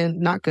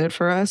not good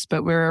for us,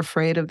 but we're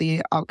afraid of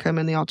the outcome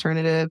and the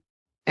alternative.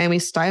 And we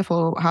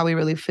stifle how we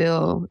really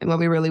feel and what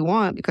we really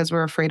want because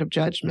we're afraid of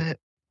judgment.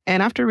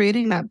 And after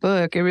reading that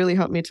book, it really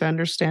helped me to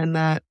understand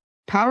that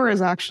power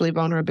is actually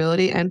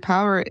vulnerability, and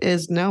power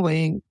is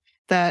knowing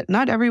that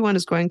not everyone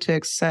is going to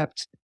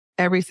accept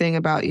everything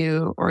about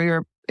you or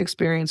your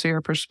experience or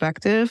your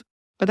perspective,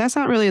 but that's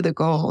not really the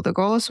goal. The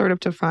goal is sort of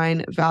to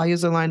find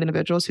values-aligned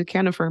individuals who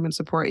can affirm and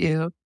support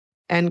you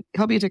and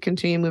help you to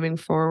continue moving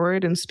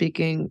forward and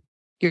speaking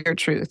your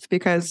truth,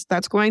 because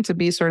that's going to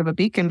be sort of a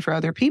beacon for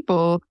other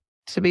people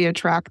to be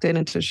attracted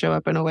and to show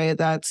up in a way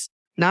that's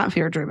not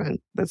fear-driven,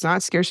 that's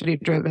not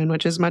scarcity-driven,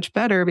 which is much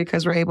better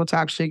because we're able to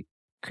actually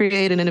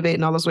create and innovate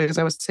in all those ways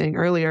I was saying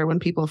earlier when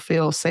people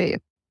feel safe.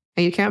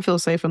 And you can't feel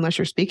safe unless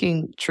you're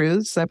speaking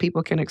truths that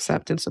people can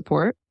accept and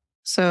support.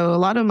 So a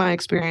lot of my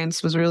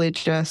experience was really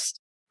just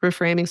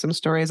reframing some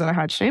stories that I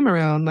had shame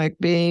around, like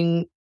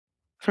being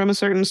from a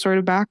certain sort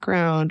of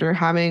background or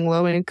having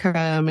low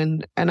income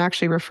and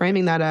actually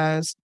reframing that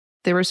as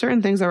there were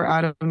certain things that were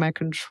out of my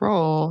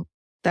control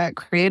that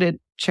created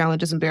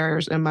challenges and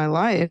barriers in my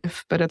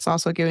life, but it's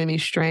also giving me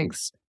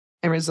strengths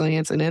and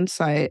resilience and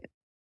insight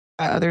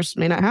that others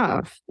may not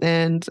have.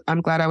 And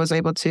I'm glad I was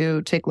able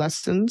to take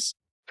lessons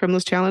from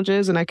those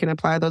challenges and I can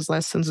apply those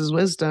lessons as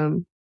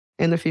wisdom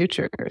in the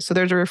future. So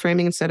there's a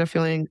reframing instead of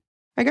feeling,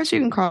 I guess you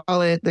can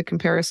call it the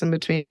comparison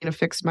between a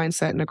fixed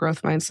mindset and a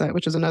growth mindset,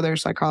 which is another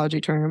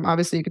psychology term.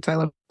 Obviously, you could say I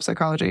love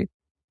psychology,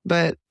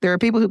 but there are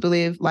people who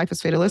believe life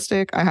is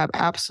fatalistic. I have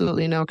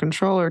absolutely no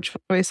control or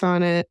choice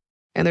on it.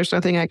 And there's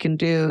nothing I can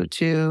do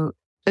to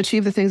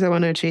achieve the things I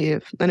want to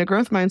achieve. And a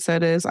growth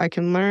mindset is I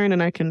can learn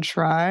and I can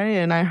try,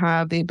 and I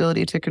have the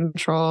ability to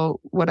control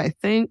what I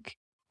think,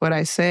 what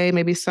I say,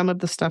 maybe some of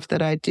the stuff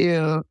that I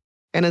do.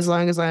 And as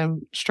long as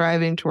I'm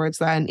striving towards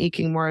that and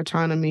eking more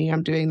autonomy,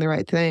 I'm doing the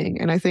right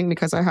thing. And I think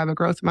because I have a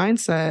growth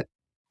mindset,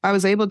 I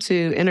was able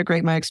to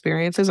integrate my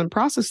experiences and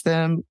process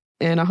them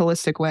in a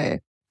holistic way,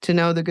 to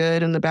know the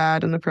good and the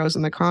bad and the pros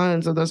and the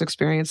cons of those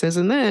experiences.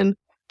 And then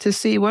to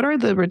see what are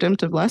the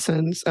redemptive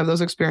lessons of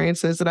those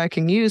experiences that I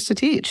can use to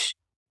teach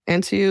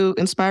and to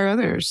inspire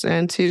others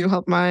and to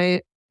help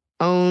my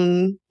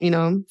own,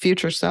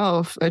 future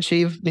self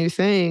achieve new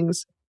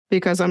things,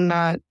 because I'm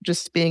not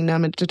just being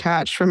numb and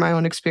detached from my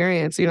own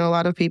experience. A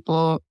lot of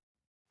people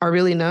are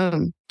really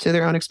numb to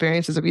their own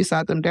experiences. If you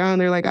sat them down,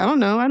 they're like, I don't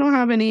know. I don't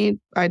have any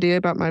idea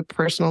about my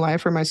personal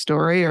life or my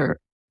story or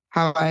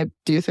how I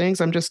do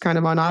things. I'm just kind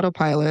of on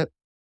autopilot.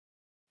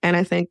 And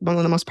I think one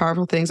of the most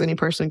powerful things any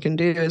person can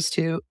do is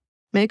to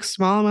make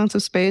small amounts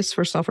of space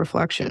for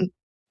self-reflection,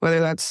 whether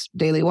that's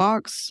daily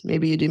walks,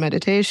 maybe you do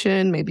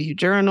meditation, maybe you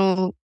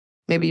journal,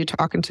 maybe you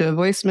talk into a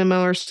voice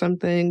memo or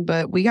something,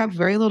 but we have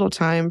very little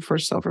time for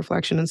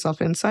self-reflection and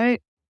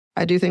self-insight.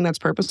 I do think that's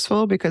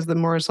purposeful, because the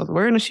more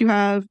self-awareness you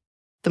have,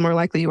 the more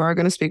likely you are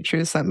going to speak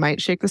truths that might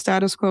shake the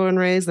status quo in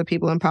ways that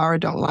people in power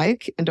don't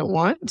like and don't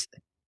want.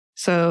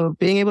 So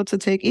being able to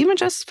take even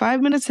just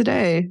 5 minutes a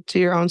day to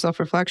your own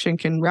self-reflection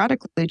can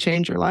radically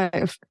change your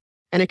life.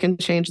 And it can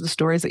change the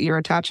stories that you're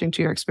attaching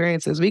to your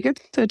experiences. We get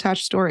to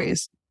attach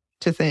stories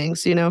to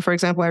things. For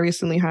example, I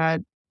recently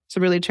had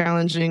some really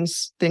challenging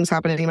things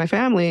happening in my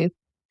family.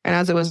 And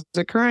as it was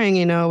occurring,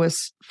 it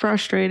was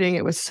frustrating.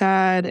 It was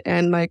sad.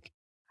 And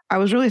I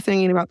was really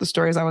thinking about the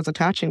stories I was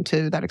attaching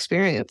to that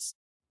experience.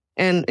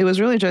 And it was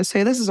really just,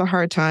 hey, this is a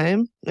hard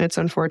time. It's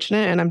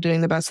unfortunate. And I'm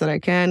doing the best that I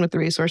can with the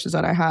resources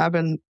that I have.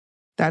 And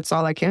that's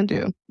all I can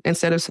do.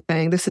 Instead of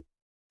saying, this is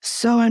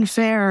so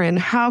unfair. And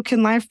how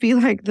can life be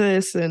like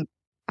this? And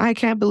I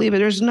can't believe it.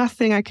 There's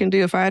nothing I can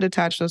do. If I had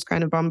attached those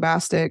kind of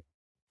bombastic,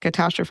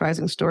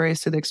 catastrophizing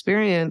stories to the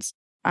experience,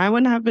 I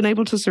wouldn't have been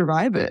able to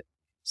survive it.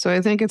 So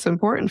I think it's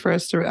important for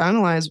us to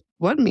analyze,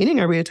 what meaning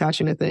are we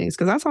attaching to things?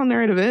 Because that's all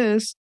narrative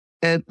is.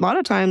 A lot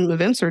of time,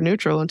 events are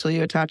neutral until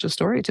you attach a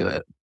story to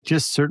it.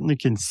 Just certainly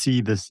can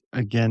see this,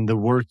 again, the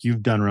work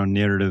you've done around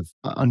narrative,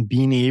 on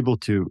being able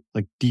to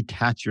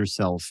detach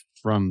yourself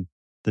from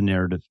the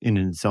narrative in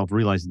itself,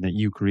 realizing that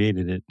you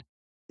created it.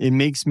 It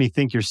makes me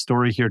think your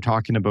story here,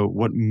 talking about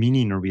what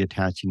meaning are we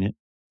attaching it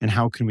and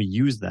how can we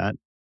use that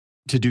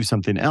to do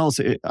something else.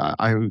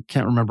 I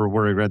can't remember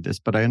where I read this,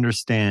 but I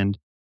understand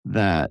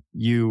that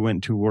you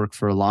went to work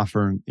for a law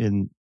firm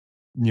in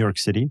New York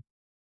City.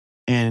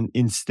 And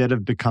instead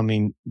of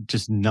becoming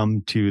just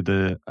numb to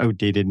the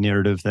outdated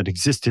narrative that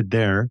existed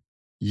there,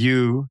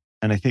 and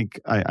I think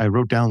I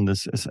wrote down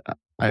this,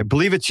 I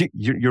believe it's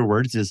your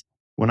words, is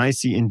when I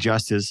see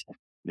injustice,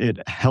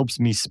 it helps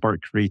me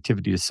spark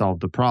creativity to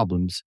solve the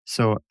problems.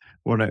 So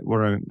what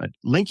I'm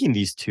linking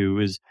these two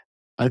is,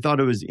 I thought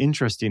it was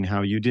interesting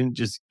how you didn't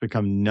just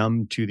become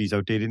numb to these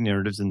outdated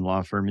narratives in the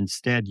law firm.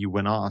 Instead, you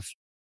went off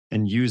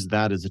and used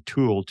that as a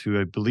tool to,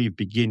 I believe,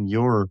 begin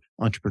your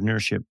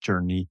entrepreneurship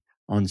journey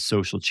on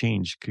social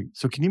change.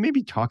 So can you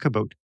maybe talk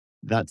about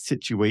that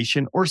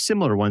situation or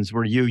similar ones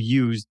where you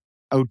used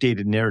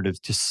outdated narratives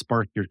to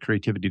spark your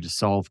creativity to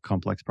solve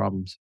complex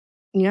problems?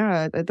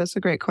 Yeah, that's a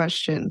great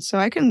question. So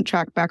I can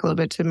track back a little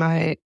bit to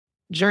my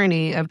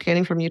journey of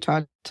getting from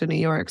Utah to New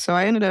York. So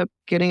I ended up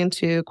getting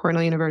into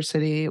Cornell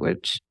University,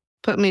 which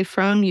put me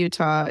from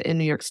Utah in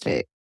New York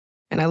State.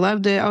 And I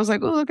loved it. I was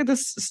like, oh, look at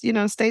this,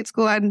 state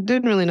school. I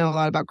didn't really know a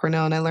lot about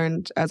Cornell, and I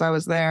learned as I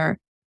was there.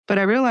 But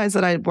I realized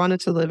that I wanted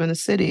to live in a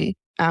city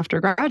after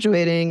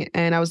graduating,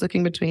 and I was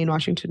looking between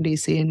Washington,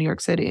 D.C. and New York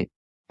City.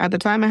 At the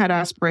time, I had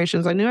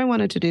aspirations. I knew I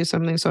wanted to do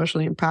something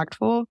socially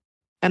impactful.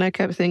 And I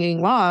kept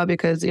thinking law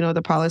because,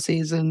 the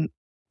policies and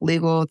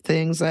legal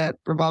things that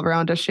revolve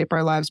around us shape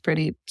our lives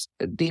pretty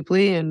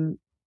deeply and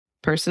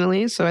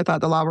personally. So I thought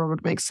the law world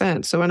would make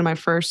sense. So one of my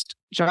first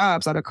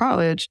jobs out of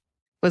college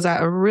was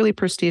at a really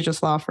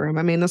prestigious law firm.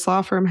 I mean, this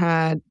law firm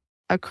had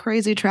a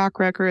crazy track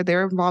record. They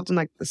were involved in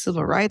the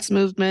civil rights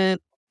movement.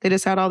 They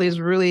just had all these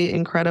really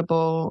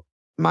incredible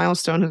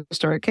milestone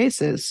historic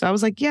cases. So I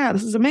was like, yeah,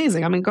 this is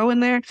amazing. I'm going to go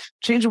in there,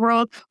 change the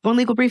world, one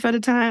legal brief at a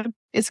time.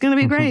 It's going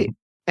to be great.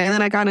 And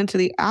then I got into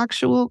the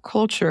actual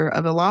culture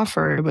of a law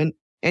firm. And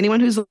anyone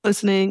who's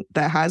listening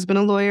that has been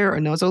a lawyer or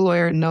knows a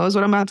lawyer knows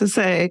what I'm about to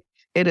say.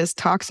 It is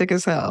toxic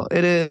as hell.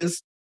 It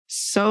is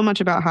so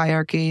much about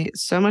hierarchy,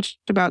 so much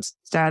about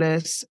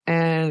status.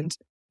 And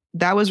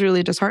that was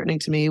really disheartening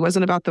to me. It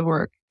wasn't about the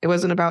work. It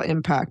wasn't about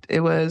impact.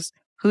 It was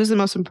who's the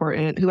most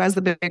important, who has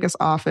the biggest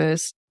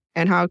office,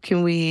 and how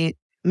can we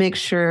make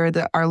sure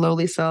that our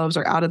lowly selves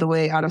are out of the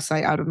way, out of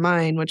sight, out of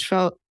mind, which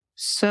felt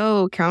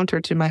so counter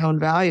to my own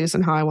values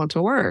and how I want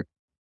to work.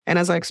 And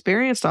as I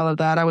experienced all of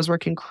that, I was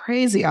working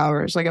crazy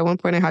hours. At one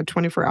point I had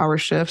 24-hour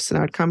shifts, and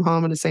I would come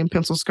home in the same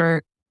pencil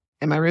skirt.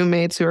 And my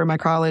roommates, who were my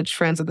college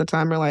friends at the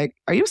time, were like,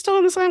 are you still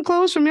in the same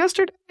clothes from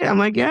yesterday? I'm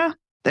like, yeah,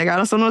 they got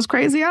us on those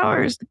crazy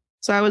hours.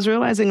 So I was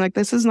realizing like,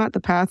 this is not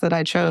the path that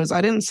I chose.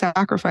 I didn't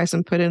sacrifice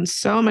and put in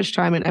so much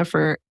time and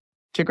effort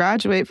to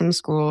graduate from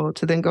school,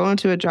 to then go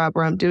into a job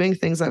where I'm doing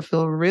things that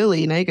feel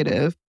really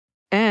negative.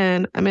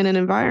 And I'm in an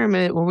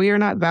environment where we are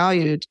not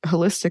valued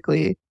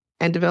holistically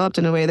and developed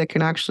in a way that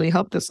can actually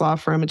help this law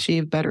firm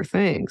achieve better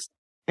things.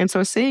 And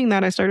so seeing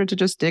that, I started to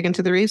just dig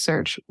into the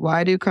research.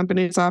 Why do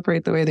companies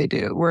operate the way they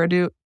do? Where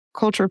do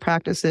culture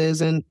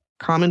practices and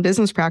common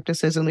business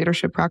practices and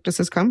leadership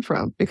practices come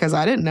from? Because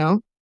I didn't know.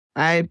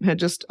 I had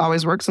just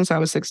always worked since I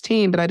was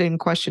 16, but I didn't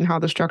question how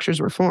the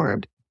structures were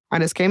formed. I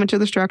just came into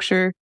the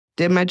structure,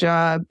 did my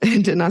job,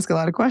 and didn't ask a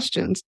lot of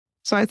questions.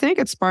 So I think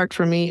it sparked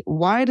for me,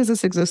 why does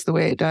this exist the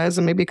way it does?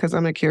 And maybe because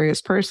I'm a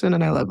curious person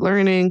and I love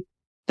learning.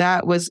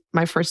 That was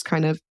my first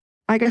kind of,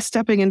 I guess,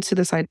 stepping into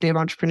this idea of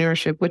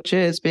entrepreneurship, which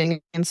is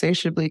being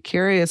insatiably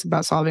curious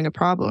about solving a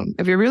problem.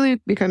 If you're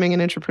really becoming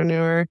an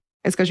entrepreneur,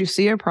 it's because you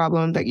see a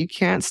problem that you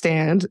can't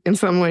stand in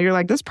some way. You're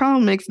like, this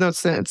problem makes no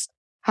sense.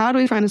 How do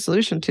we find a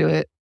solution to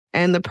it?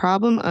 And the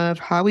problem of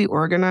how we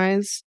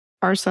organize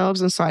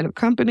ourselves inside of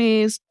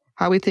companies,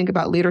 how we think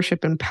about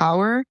leadership and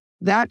power,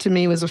 that to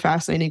me was a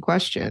fascinating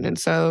question. And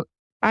so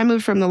I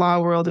moved from the law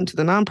world into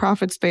the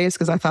nonprofit space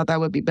because I thought that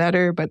would be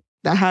better, but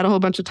that had a whole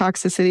bunch of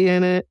toxicity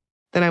in it.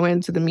 Then I went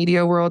into the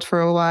media world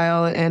for a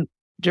while. And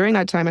during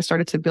that time, I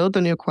started to build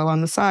the New Quill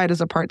on the side as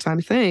a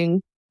part-time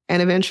thing,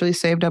 and eventually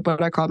saved up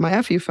what I called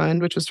my FU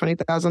fund, which was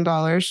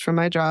 $20,000 from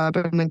my job,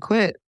 and then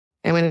quit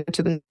and went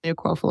into the New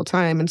Quill full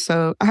time. And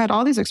so I had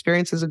all these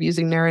experiences of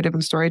using narrative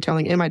and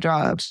storytelling in my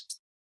jobs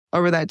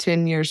over that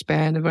 10-year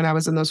span of when I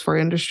was in those 4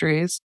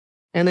 industries.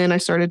 And then I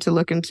started to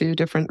look into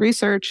different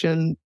research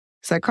and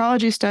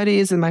psychology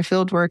studies and my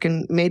field work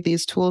and made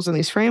these tools and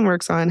these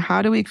frameworks on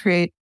how do we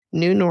create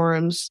new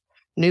norms,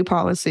 new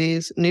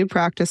policies, new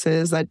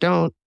practices that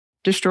don't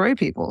destroy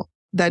people,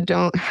 that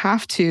don't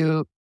have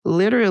to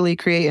literally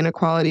create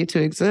inequality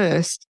to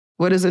exist.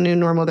 What is a new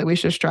normal that we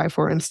should strive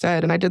for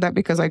instead? And I did that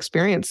because I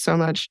experienced so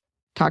much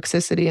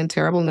toxicity and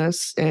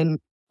terribleness in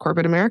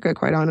corporate America,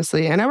 quite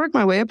honestly. And I worked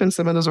my way up in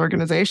some of those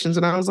organizations,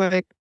 and I was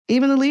like,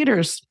 even the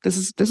leaders, this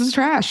is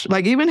trash.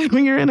 Like even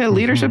when you're in a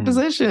leadership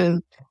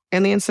position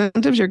and the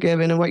incentives you're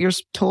given and what you're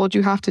told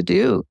you have to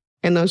do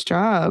in those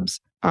jobs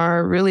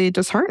are really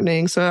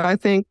disheartening. So I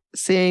think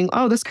seeing,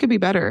 oh, this could be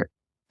better.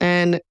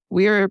 And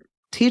we're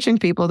teaching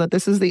people that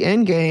this is the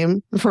end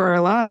game for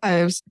our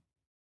lives.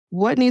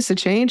 What needs to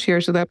change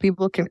here so that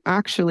people can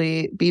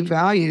actually be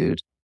valued,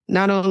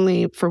 not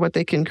only for what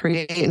they can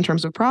create in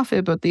terms of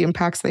profit, but the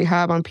impacts they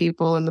have on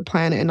people and the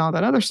planet and all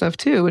that other stuff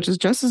too, which is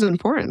just as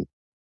important.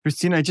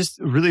 Christina, I just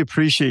really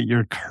appreciate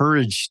your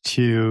courage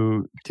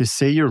to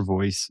say your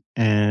voice.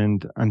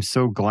 And I'm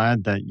so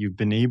glad that you've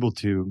been able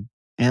to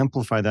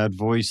amplify that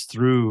voice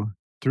through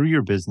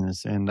your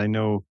business. And I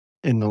know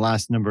in the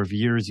last number of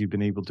years, you've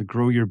been able to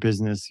grow your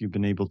business. You've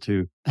been able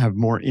to have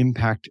more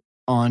impact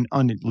on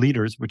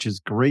leaders, which is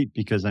great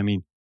because, I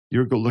mean,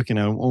 you're looking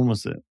at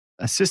almost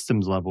a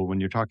systems level when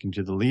you're talking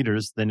to the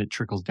leaders, then it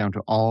trickles down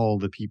to all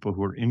the people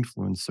who are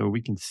influenced. So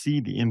we can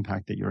see the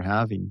impact that you're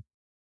having.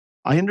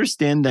 I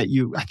understand that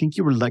I think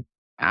you were like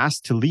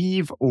asked to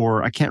leave,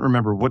 or I can't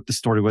remember what the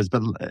story was,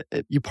 but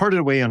you parted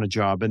away on a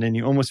job and then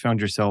you almost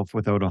found yourself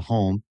without a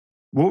home.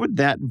 What would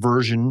that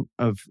version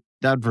of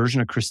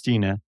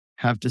Christina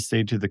have to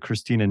say to the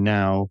Christina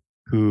now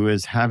who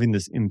is having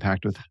this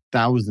impact with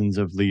thousands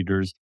of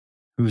leaders,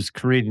 who's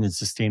creating a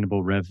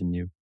sustainable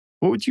revenue?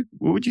 What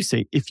would you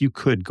say if you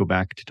could go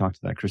back to talk to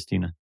that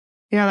Christina?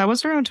 Yeah, that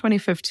was around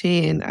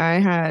 2015. I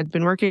had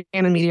been working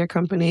in a media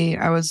company.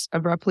 I was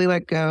abruptly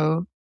let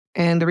go.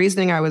 And the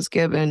reasoning I was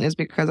given is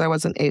because I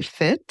wasn't a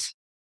fit,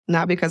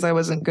 not because I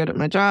wasn't good at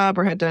my job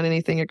or had done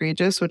anything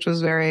egregious, which was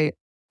very,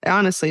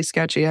 honestly,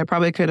 sketchy. I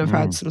probably could have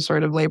had some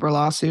sort of labor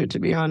lawsuit, to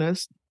be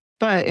honest.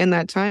 But in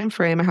that time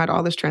frame, I had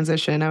all this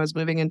transition. I was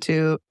moving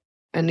into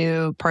a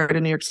new part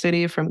of New York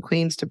City from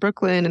Queens to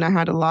Brooklyn, and I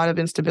had a lot of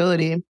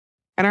instability.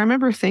 And I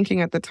remember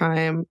thinking at the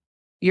time,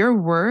 your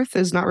worth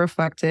is not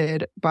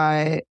reflected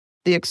by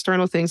the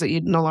external things that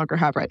you no longer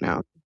have right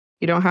now.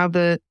 You don't have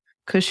the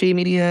cushy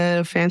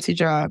media fancy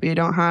job. You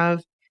don't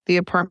have the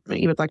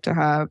apartment you would like to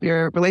have.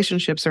 Your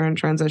relationships are in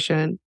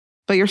transition,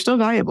 but you're still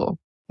valuable.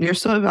 You're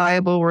still a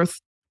valuable,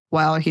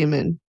 worthwhile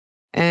human.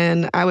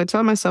 And I would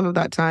tell myself at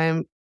that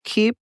time,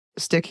 keep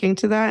sticking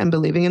to that and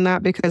believing in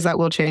that, because that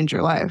will change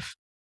your life.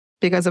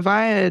 Because if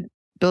I had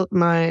built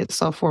my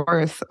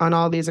self-worth on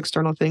all these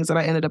external things that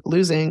I ended up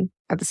losing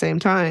at the same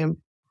time,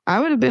 I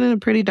would have been in a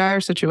pretty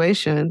dire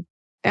situation.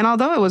 And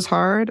although it was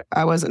hard,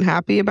 I wasn't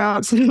happy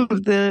about some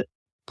of the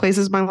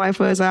places my life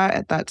was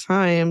at that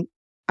time.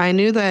 I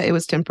knew that it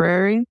was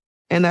temporary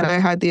and that I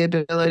had the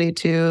ability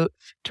to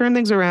turn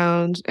things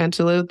around and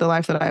to live the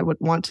life that I would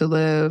want to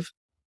live,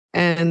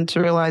 and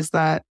to realize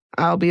that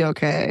I'll be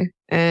okay.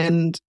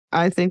 And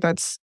I think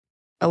that's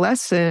a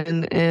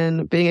lesson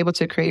in being able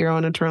to create your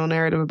own internal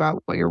narrative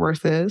about what your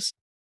worth is.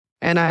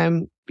 And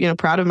I'm,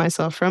 proud of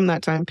myself from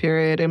that time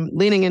period and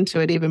leaning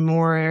into it even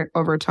more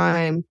over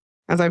time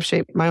as I've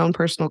shaped my own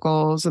personal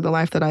goals and the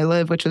life that I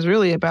live, which is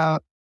really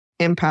about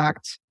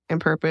impact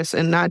and purpose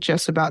and not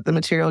just about the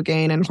material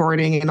gain and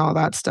hoarding and all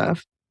that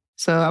stuff.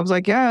 So I was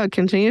like, yeah,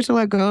 continue to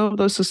let go of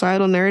those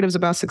societal narratives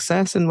about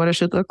success and what it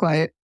should look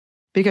like,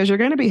 because you're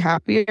going to be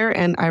happier.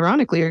 And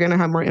ironically, you're going to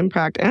have more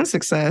impact and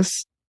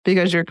success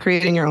because you're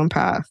creating your own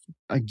path.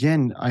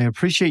 Again, I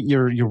appreciate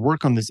your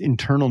work on this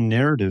internal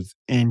narrative.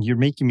 And you're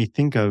making me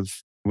think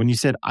of when you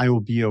said, I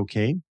will be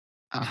okay.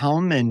 How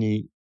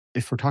many,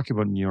 if we're talking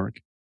about New York,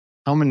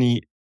 how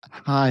many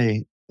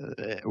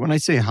when I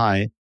say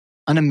high,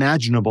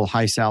 unimaginable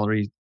high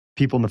salary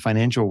people in the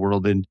financial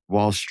world in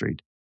Wall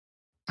Street,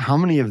 how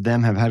many of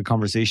them have had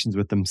conversations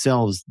with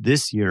themselves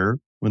this year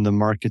when the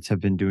markets have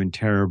been doing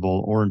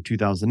terrible, or in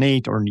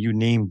 2008, or you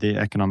named the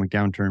economic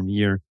downturn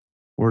year,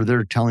 where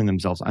they're telling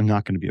themselves, I'm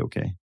not going to be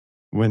okay.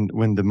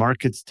 When the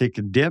markets take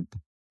a dip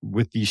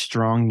with these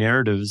strong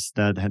narratives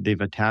that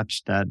they've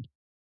attached that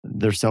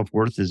their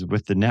self-worth is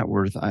with the net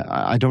worth,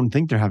 I don't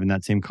think they're having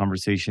that same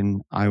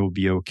conversation, I will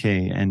be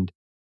okay. And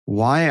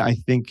why I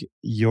think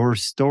your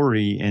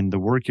story and the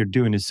work you're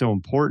doing is so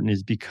important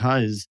is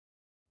because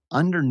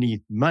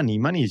underneath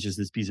money is just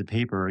this piece of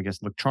paper, I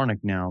guess electronic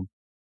now.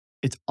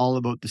 It's all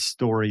about the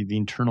story, the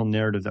internal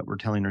narrative that we're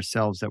telling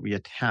ourselves that we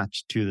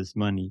attach to this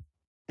money.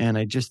 And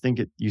I just think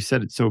you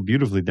said it so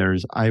beautifully there,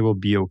 is I will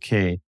be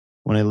okay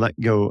when I let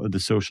go of the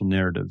social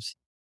narratives.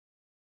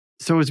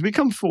 So as we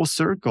come full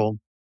circle,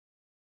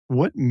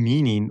 what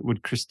meaning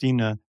would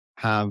Christina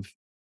have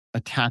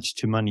attached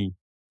to money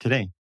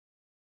today?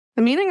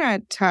 The meaning I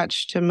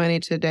attach to money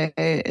today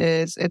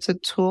is it's a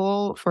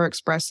tool for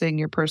expressing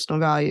your personal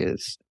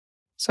values.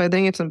 So I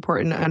think it's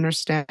important to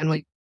understand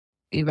what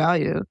you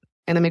value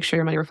and to make sure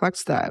your money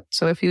reflects that.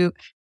 So if you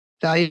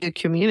value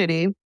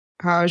community,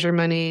 how is your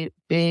money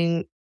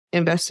being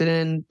invested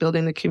in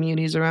building the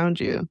communities around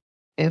you?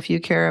 If you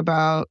care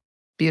about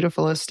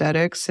beautiful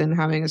aesthetics and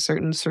having a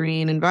certain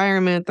serene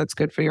environment that's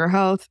good for your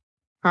health,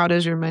 how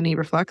does your money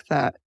reflect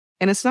that?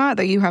 And it's not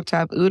that you have to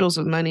have oodles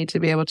of money to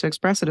be able to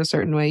express it a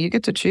certain way. You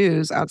get to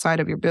choose outside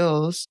of your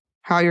bills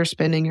how you're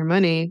spending your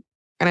money.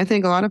 And I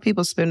think a lot of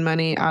people spend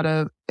money out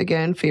of,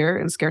 again, fear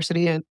and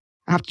scarcity, and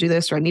I have to do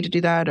this or I need to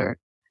do that. Or,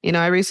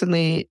 I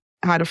recently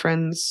had a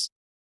friend's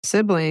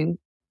sibling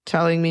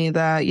telling me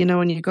that,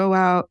 when you go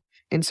out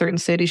in certain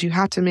cities, you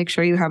have to make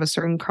sure you have a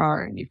certain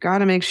car and you've got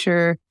to make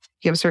sure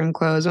you have certain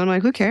clothes. And I'm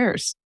like, who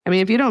cares? I mean,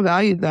 if you don't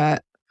value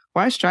that,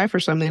 why strive for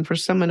something for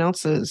someone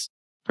else's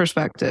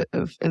perspective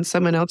and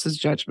someone else's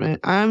judgment?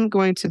 I'm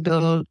going to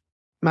build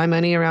my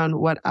money around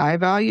what I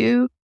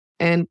value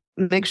and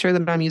make sure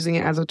that I'm using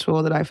it as a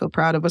tool that I feel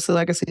proud of. What's the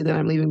legacy that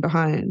I'm leaving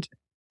behind?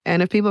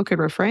 And if people could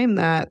reframe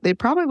that, they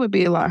probably would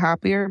be a lot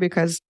happier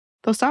because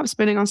they'll stop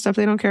spending on stuff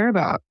they don't care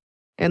about.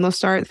 And they'll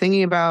start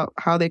thinking about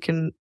how they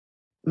can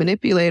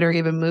manipulate or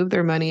even move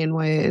their money in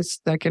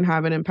ways that can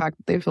have an impact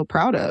that they feel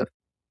proud of.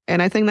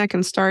 And I think that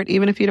can start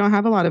even if you don't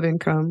have a lot of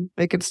income.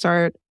 It could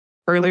start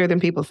earlier than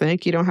people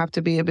think. You don't have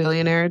to be a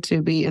billionaire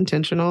to be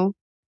intentional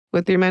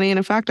with your money. And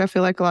in fact, I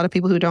feel like a lot of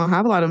people who don't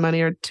have a lot of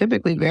money are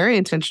typically very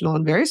intentional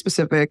and very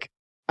specific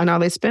on how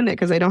they spend it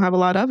because they don't have a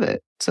lot of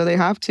it. So they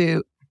have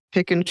to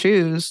pick and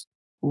choose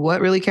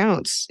what really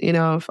counts.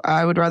 If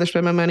I would rather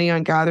spend my money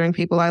on gathering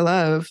people I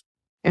love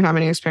and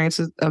having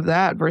experiences of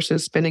that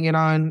versus spending it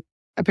on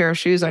a pair of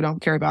shoes I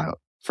don't care about,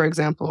 for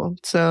example.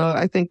 So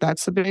I think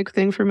that's a big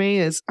thing for me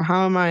is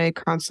how am I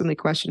constantly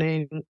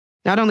questioning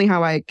not only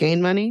how I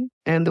gain money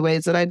and the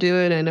ways that I do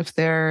it and if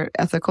they're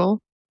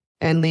ethical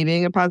and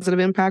leaving a positive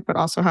impact, but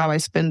also how I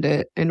spend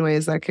it in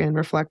ways that can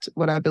reflect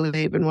what I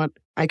believe and what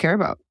I care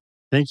about.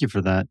 Thank you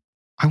for that.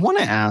 I want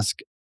to ask,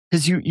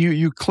 because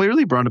you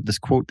clearly brought up this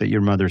quote that your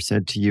mother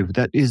said to you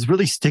that is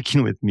really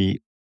sticking with me.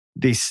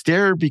 They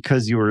stare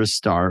because you are a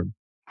star.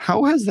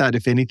 How has that,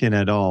 if anything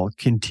at all,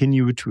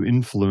 continued to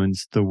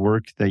influence the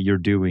work that you're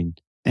doing?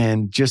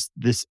 And just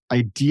this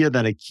idea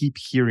that I keep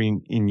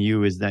hearing in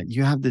you is that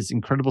you have this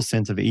incredible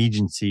sense of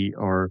agency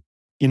or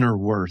inner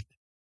worth.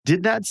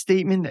 Did that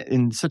statement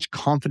in such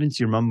confidence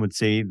your mom would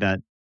say that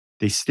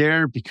they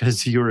stare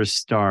because you're a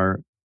star,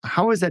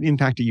 how has that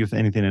impacted you, if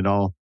anything at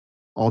all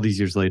these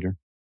years later?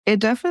 It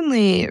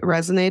definitely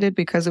resonated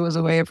because it was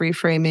a way of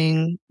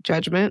reframing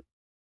judgment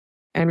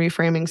and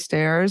reframing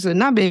stares and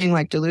not being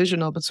like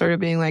delusional, but sort of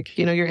being like,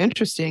 you're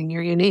interesting,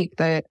 you're unique,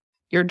 that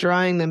you're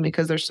drawing them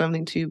because there's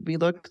something to be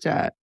looked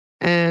at.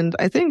 And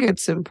I think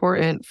it's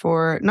important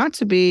for not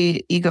to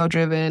be ego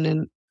driven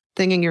and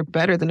thinking you're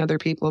better than other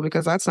people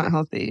because that's not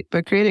healthy,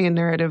 but creating a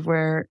narrative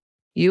where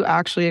you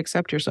actually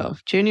accept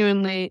yourself.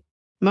 Genuinely,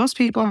 most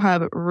people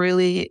have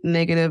really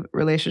negative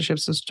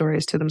relationships and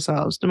stories to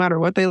themselves, no matter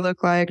what they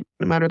look like,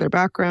 no matter their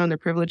background, their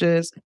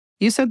privileges.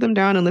 You sit them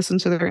down and listen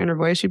to their inner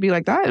voice, you'd be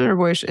like, that inner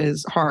voice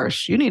is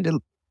harsh. You need to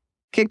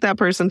kick that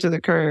person to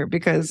the curb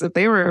because if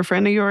they were a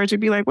friend of yours,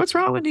 you'd be like, what's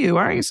wrong with you?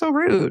 Why are you so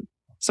rude?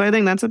 So I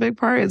think that's a big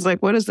part. It's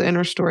like, what is the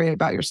inner story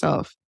about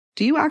yourself?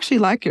 Do you actually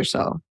like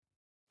yourself?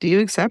 Do you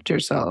accept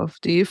yourself?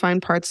 Do you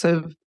find parts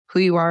of who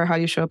you are, how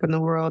you show up in the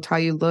world, how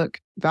you look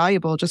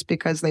valuable just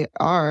because they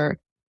are?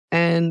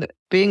 And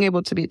being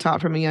able to be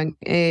taught from a young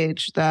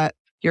age that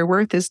your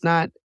worth is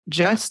not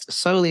just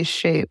solely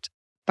shaped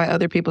by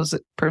other people's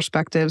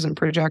perspectives and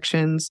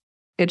projections.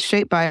 It's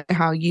shaped by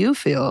how you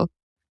feel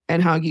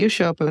and how you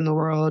show up in the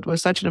world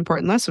was such an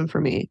important lesson for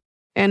me.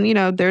 And,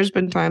 there's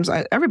been times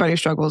everybody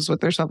struggles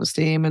with their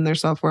self-esteem and their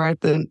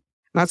self-worth. And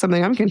that's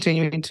something I'm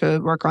continuing to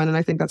work on. And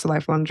I think that's a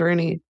lifelong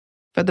journey.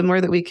 But the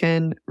more that we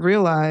can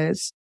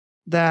realize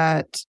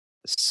that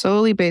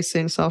solely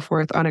basing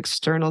self-worth on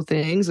external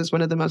things is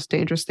one of the most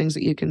dangerous things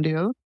that you can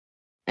do.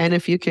 And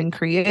if you can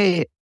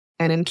create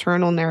an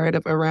internal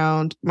narrative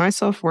around my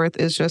self-worth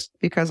is just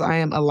because I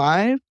am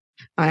alive,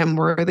 I am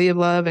worthy of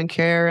love and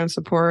care and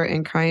support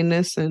and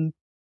kindness and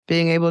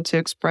being able to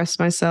express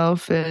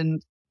myself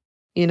and,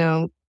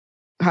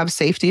 have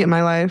safety in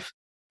my life,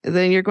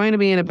 then you're going to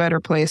be in a better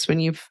place when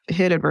you've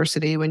hit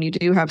adversity, when you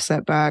do have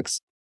setbacks,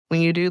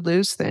 when you do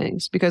lose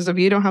things. Because if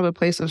you don't have a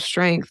place of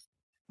strength,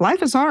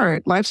 life is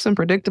hard. Life's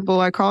unpredictable.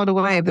 I call it a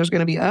wave. There's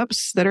going to be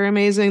ups that are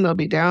amazing. There'll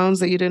be downs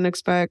that you didn't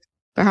expect.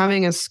 But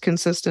having a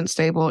consistent,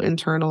 stable,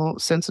 internal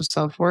sense of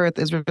self-worth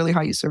is really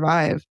how you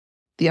survive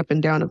the up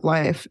and down of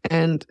life.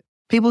 And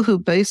people who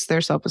base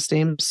their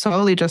self-esteem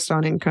solely just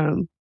on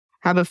income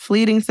have a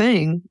fleeting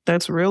thing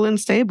that's real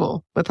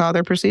unstable with how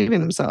they're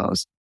perceiving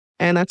themselves.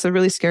 And that's a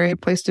really scary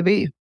place to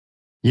be.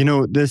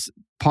 This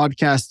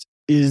podcast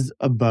is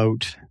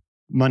about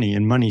money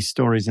and money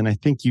stories. And I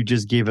think you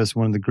just gave us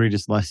one of the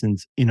greatest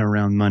lessons in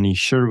around money.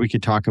 Sure, we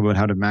could talk about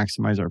how to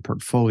maximize our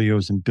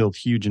portfolios and build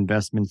huge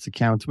investments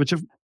accounts, which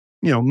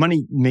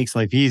money makes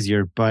life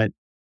easier, but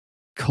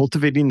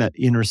cultivating that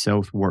inner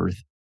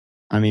self-worth,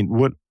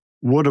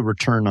 what a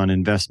return on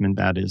investment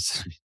that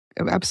is.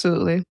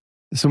 Absolutely.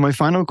 So my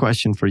final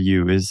question for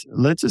you is,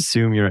 let's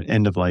assume you're at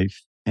end of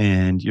life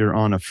and you're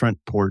on a front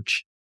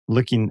porch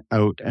looking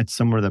out at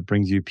somewhere that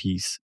brings you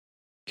peace.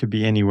 Could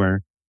be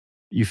anywhere.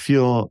 You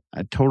feel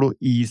at total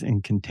ease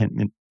and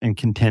contentment and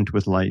content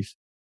with life.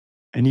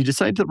 And you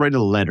decide to write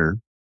a letter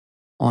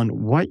on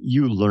what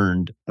you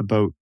learned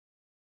about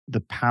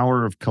the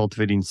power of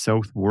cultivating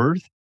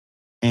self-worth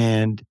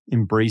and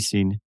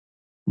embracing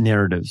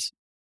narratives,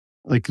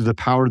 like the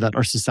power that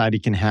our society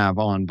can have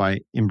by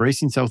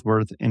embracing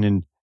self-worth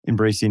and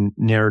embracing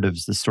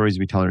narratives, the stories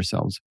we tell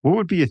ourselves. What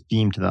would be a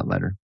theme to that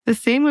letter? The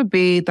theme would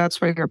be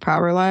that's where your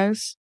power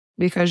lies,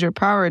 because your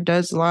power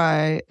does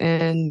lie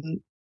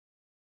in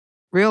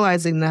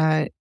realizing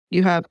that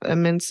you have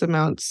immense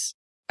amounts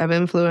of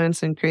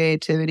influence and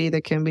creativity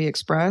that can be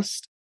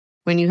expressed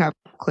when you have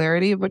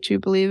clarity of what you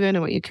believe in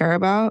and what you care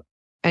about,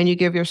 and you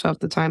give yourself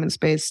the time and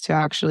space to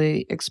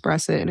actually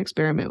express it and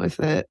experiment with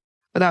it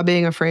without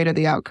being afraid of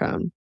the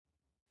outcome.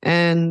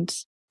 And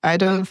I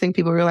don't think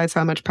people realize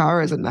how much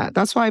power is in that.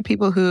 That's why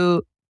people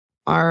who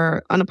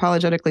are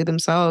unapologetically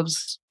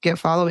themselves get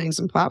followings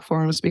and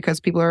platforms, because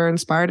people are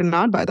inspired and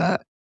awed by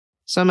that.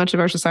 So much of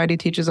our society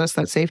teaches us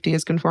that safety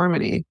is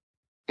conformity,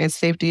 and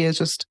safety is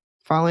just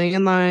falling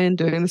in line,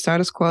 doing the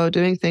status quo,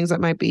 doing things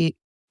that might be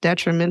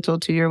detrimental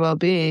to your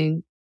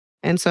well-being.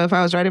 And so if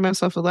I was writing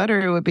myself a letter,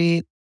 it would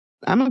be,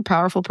 I'm a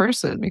powerful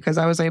person because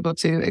I was able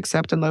to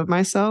accept and love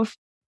myself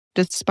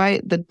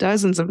despite the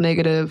dozens of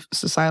negative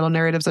societal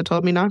narratives that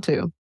told me not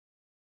to.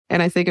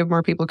 And I think if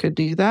more people could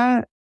do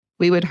that,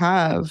 we would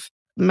have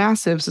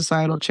massive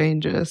societal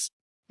changes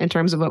in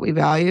terms of what we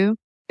value,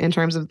 in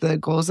terms of the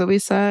goals that we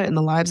set and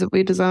the lives that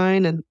we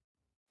design and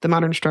the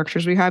modern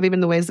structures we have, even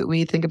the ways that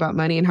we think about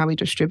money and how we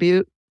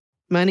distribute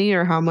money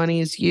or how money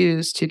is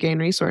used to gain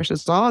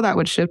resources. All of that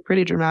would shift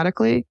pretty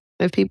dramatically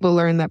if people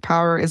learn that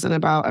power isn't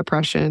about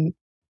oppression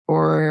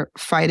or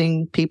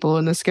fighting people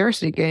in the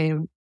scarcity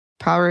game.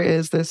 Power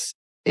is this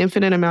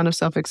infinite amount of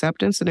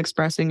self-acceptance and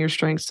expressing your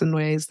strengths in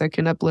ways that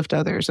can uplift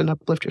others and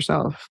uplift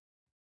yourself.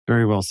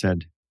 Very well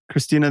said.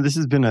 Christina, this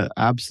has been an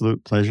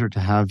absolute pleasure to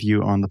have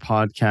you on the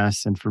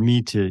podcast and for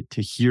me to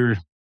hear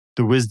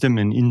the wisdom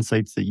and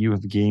insights that you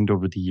have gained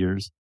over the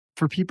years.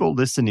 For people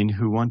listening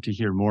who want to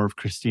hear more of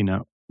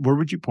Christina, where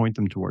would you point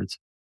them towards?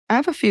 I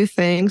have a few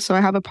things. So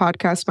I have a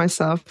podcast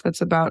myself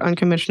that's about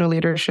unconventional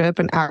leadership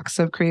and acts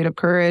of creative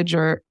courage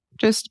or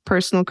just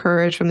personal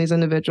courage from these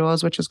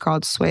individuals, which is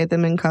called Sway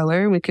Them in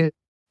Color. We could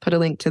put a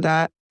link to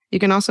that. You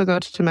can also go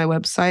to my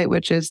website,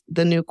 which is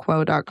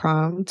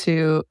thenewquo.com,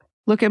 to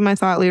look at my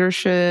thought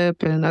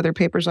leadership and other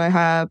papers I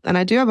have. And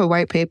I do have a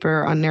white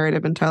paper on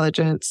narrative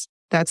intelligence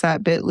that's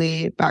at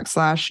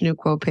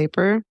bit.ly/newquo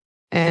paper.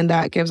 And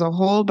that gives a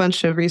whole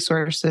bunch of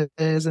resources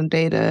and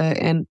data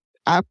and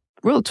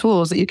real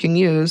tools that you can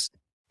use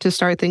to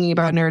start thinking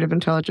about narrative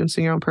intelligence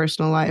in your own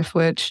personal life,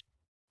 which,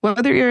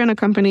 whether you're in a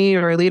company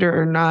or a leader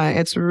or not,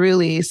 it's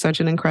really such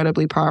an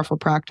incredibly powerful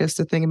practice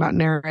to think about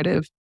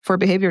narrative for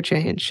behavior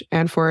change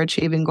and for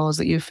achieving goals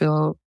that you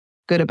feel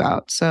good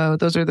about. So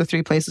those are the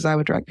 3 places I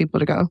would direct people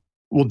to go.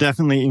 We'll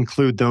definitely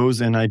include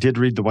those. And I did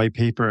read the white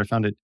paper. I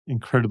found it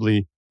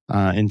incredibly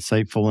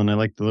insightful. And I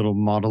like the little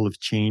model of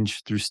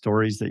change through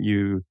stories that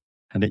you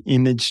had an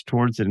image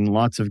towards it and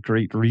lots of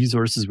great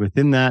resources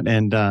within that.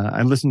 And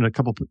I listened to a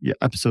couple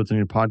episodes on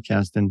your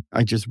podcast, and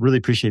I just really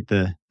appreciate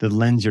the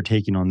lens you're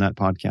taking on that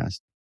podcast.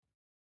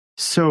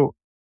 So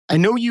I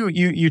know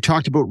you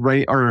talked about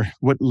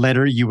what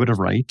letter you would have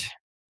write.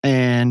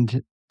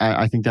 And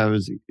I think that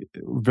was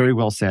very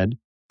well said.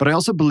 But I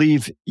also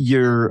believe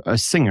you're a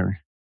singer,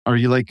 or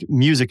you like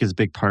music is a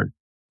big part.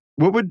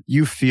 What would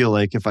you feel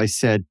like if I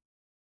said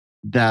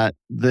that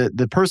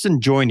the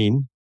person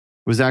joining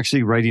was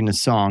actually writing a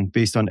song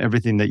based on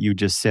everything that you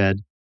just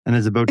said and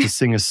is about to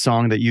sing a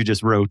song that you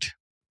just wrote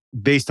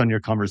based on your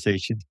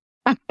conversation?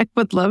 I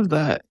would love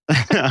that.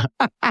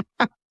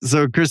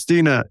 So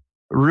Christina,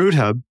 Root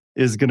Hub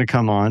is going to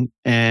come on,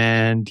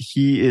 and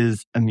he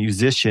is a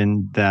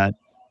musician that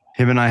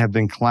him and I have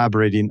been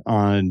collaborating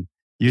on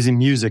using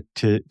music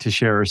to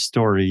share our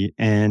story.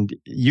 And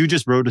you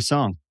just wrote a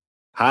song.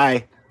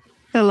 Hi.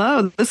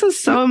 Hello. This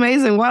is so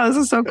amazing. Wow, this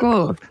is so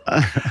cool.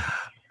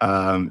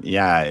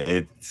 Yeah,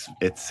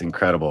 it's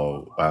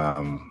incredible.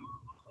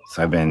 So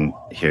I've been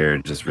here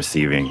just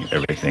receiving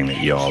everything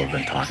that you all have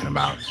been talking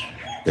about.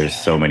 There's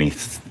so many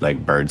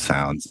like bird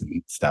sounds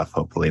and stuff.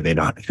 Hopefully they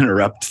don't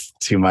interrupt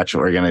too much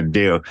what we're going to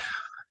do.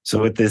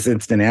 So with this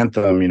instant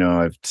anthem,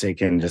 I've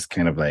taken just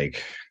kind of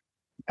like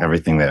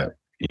everything that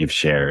you've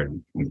shared,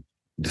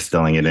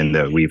 distilling it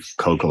into, we've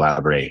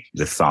co-collaborate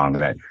this song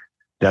that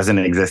doesn't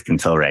exist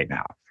until right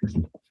now.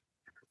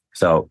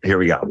 So here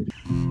we go.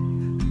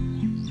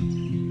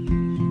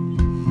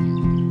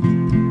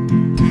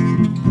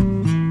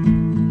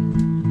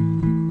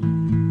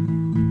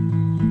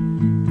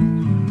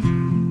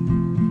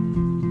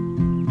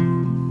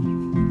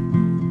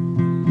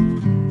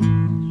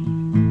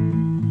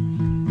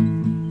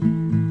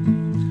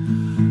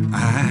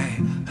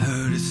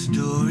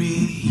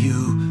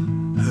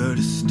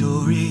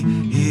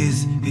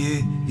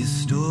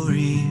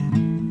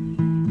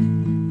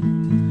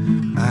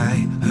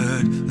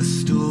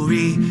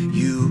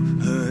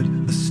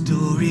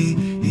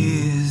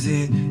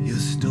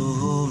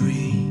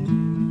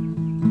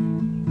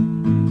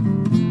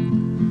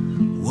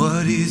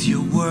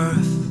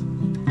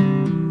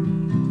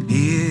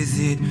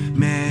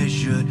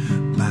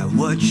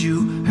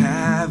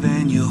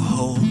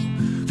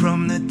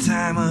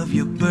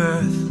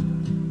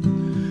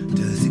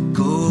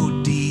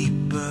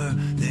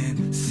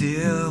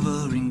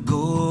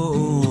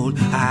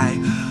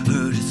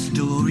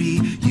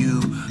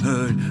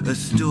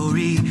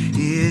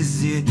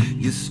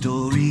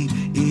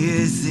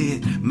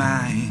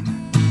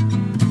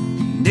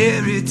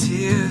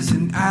 Narratives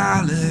and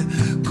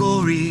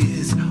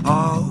allegories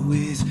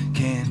always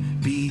can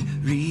be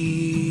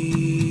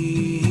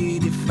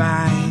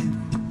redefined.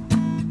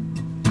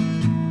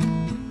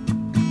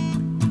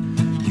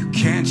 You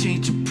can't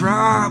change a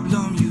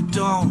problem you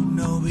don't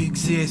know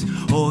exists,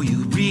 or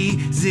you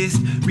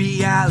resist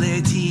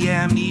reality,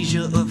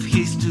 amnesia of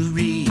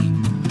history,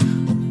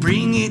 or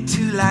bring it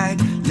to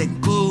light, let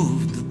go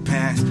of the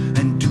past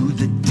and do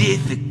the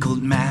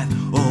difficult math.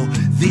 Oh,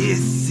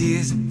 this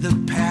is the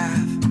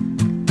path.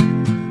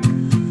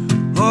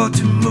 Or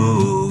to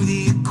move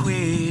the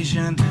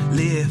equation,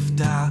 lift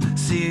our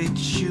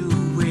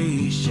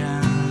situation.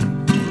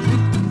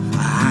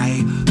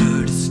 I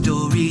heard a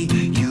story,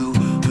 you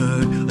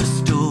heard a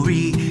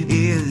story.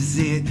 Is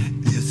it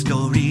your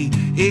story?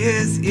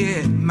 Is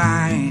it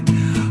mine?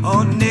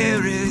 All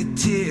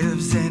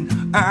narratives and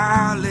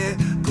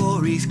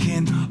allegories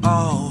can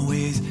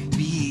always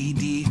be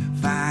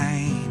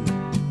defined.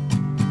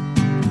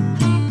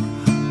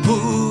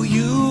 Who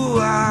you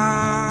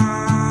are,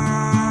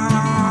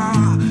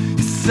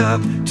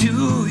 up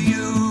to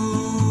you.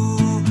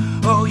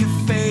 Oh, your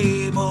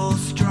fable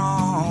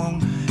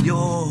strong,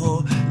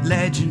 your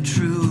legend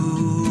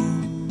true.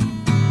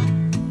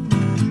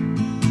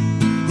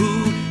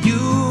 Who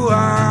you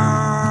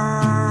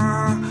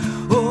are,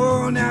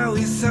 oh, now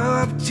it's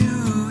up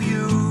to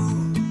you.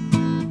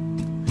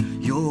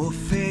 Your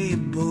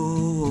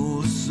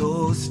fable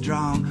so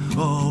strong,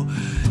 oh,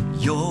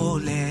 your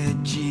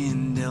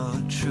legend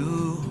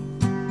true.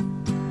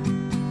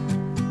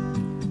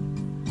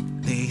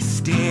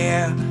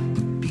 Stare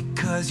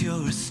because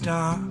you're a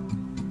star.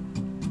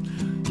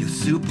 Your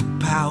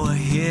superpower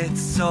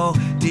hits so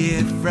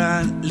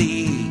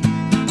differently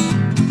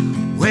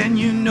when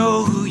you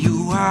know who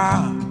you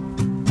are.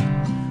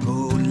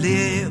 Oh,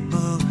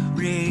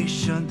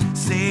 liberation,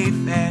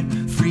 safe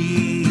and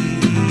free.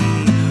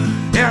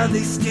 Yeah,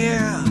 they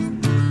stare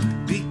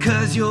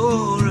because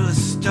you're a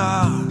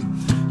star.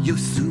 Your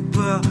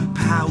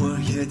superpower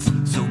hits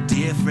so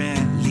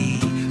differently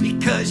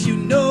because you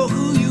know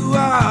who you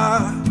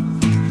are.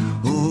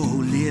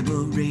 Oh,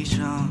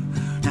 liberation,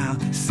 now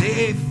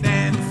safe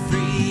and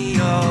free.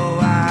 Oh,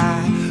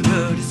 I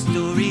heard a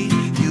story,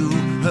 you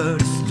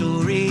heard a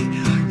story.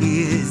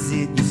 Is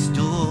it your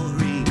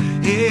story?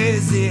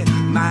 Is it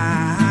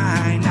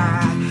mine?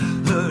 I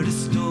heard a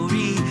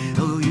story,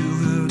 oh, you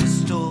heard a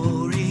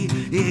story.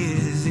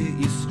 Is it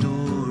your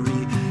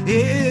story?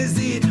 Is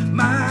it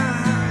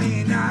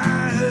mine?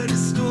 I heard a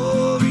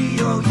story,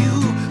 oh,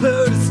 you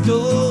heard a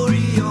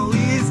story. Oh,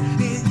 is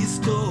it your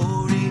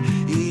story?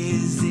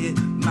 Is it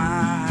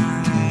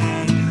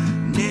mine?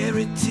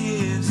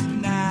 Narratives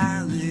and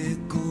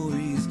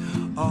allegories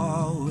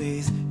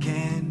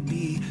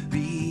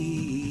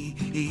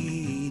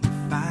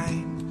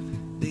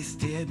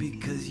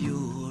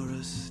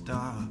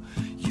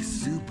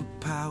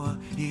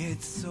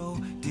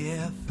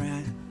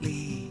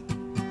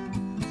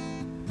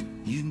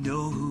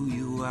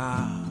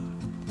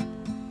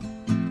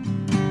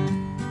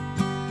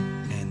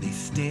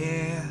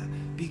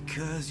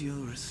because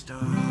you're a star.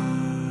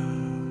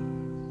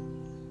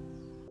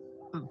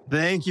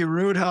 Thank you,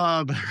 Root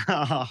Hub.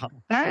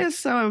 That is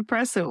so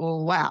impressive.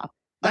 Well, wow.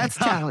 That's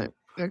talent.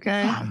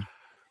 Okay.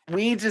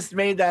 We just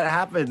made that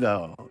happen,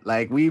 though.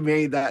 Like, we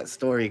made that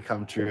story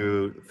come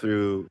true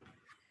through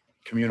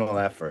communal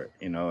effort,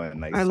 you know,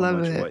 and like I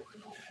love it.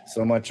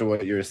 So much of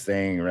what you're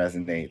saying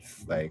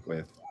resonates like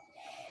with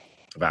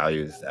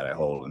values that I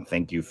hold. And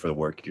thank you for the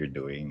work you're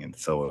doing. And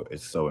so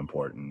it's so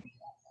important.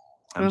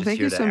 Well, thank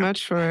you so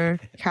much for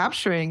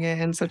capturing it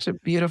in such a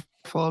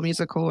beautiful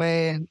musical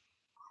way. And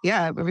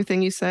yeah,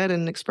 everything you said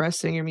and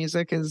expressing your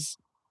music is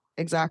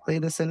exactly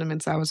the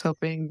sentiments I was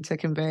hoping to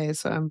convey.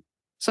 So I'm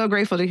so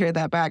grateful to hear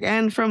that back.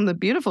 And from the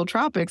beautiful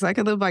tropics, I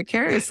could live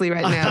vicariously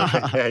right now.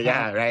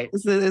 Yeah, right.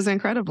 This is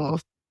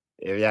incredible.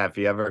 Yeah, if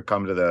you ever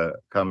come to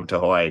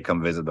Hawaii,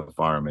 come visit the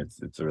farm.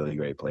 It's a really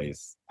great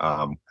place.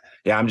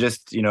 Yeah, I'm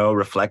just, you know,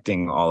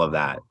 reflecting all of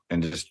that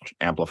and just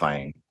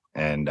amplifying.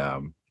 And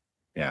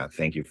yeah,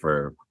 thank you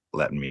for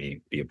letting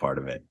me be a part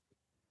of it.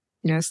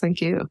 Yes, thank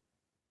you.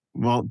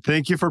 Well,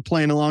 thank you for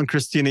playing along,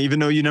 Christina, even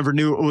though you never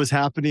knew what was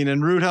happening.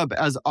 And Root Hub,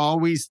 as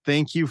always,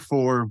 thank you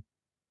for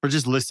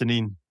just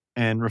listening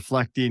and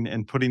reflecting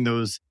and putting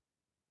the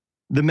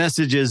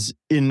messages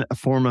in a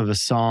form of a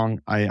song.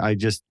 I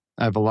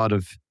have a lot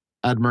of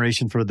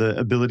admiration for the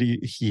ability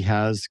he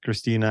has,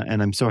 Christina,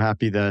 and I'm so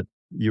happy that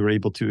you were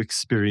able to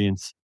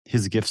experience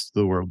his gifts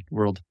to the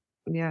world.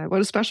 Yeah, what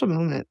a special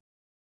moment.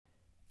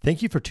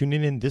 Thank you for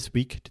tuning in this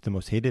week to the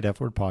Most Hated F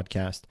Word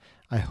podcast.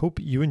 I hope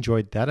you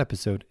enjoyed that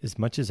episode as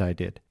much as I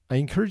did. I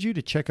encourage you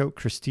to check out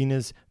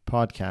Christina's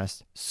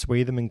podcast,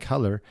 Sway Them in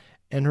Color,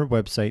 and her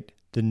website,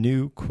 The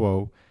New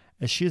Quo,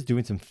 as she is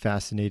doing some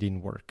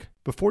fascinating work.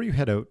 Before you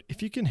head out,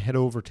 if you can head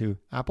over to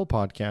Apple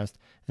Podcast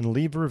and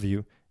leave a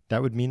review,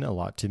 that would mean a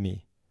lot to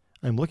me.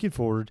 I'm looking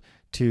forward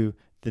to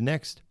the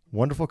next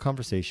wonderful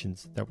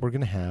conversations that we're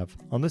going to have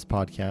on this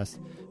podcast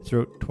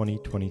throughout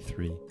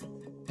 2023.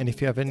 And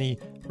if you have any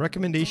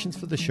recommendations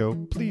for the show,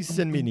 please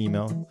send me an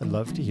email. I'd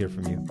love to hear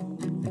from you.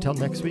 Until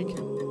next week,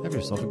 have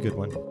yourself a good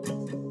one.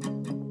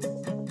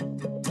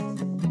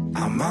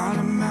 I'm on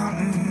a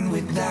mountain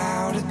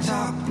without a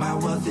top. My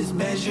wealth is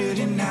measured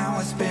in how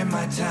I spend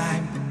my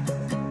time.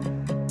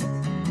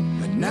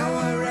 But now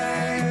I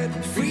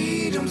write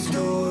freedom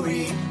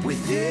story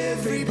with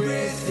every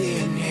breath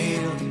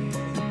inhaled.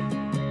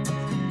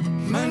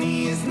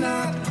 Money is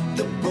not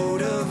the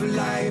boat of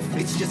life,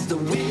 it's just the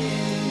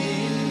wind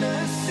in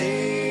the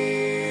sail.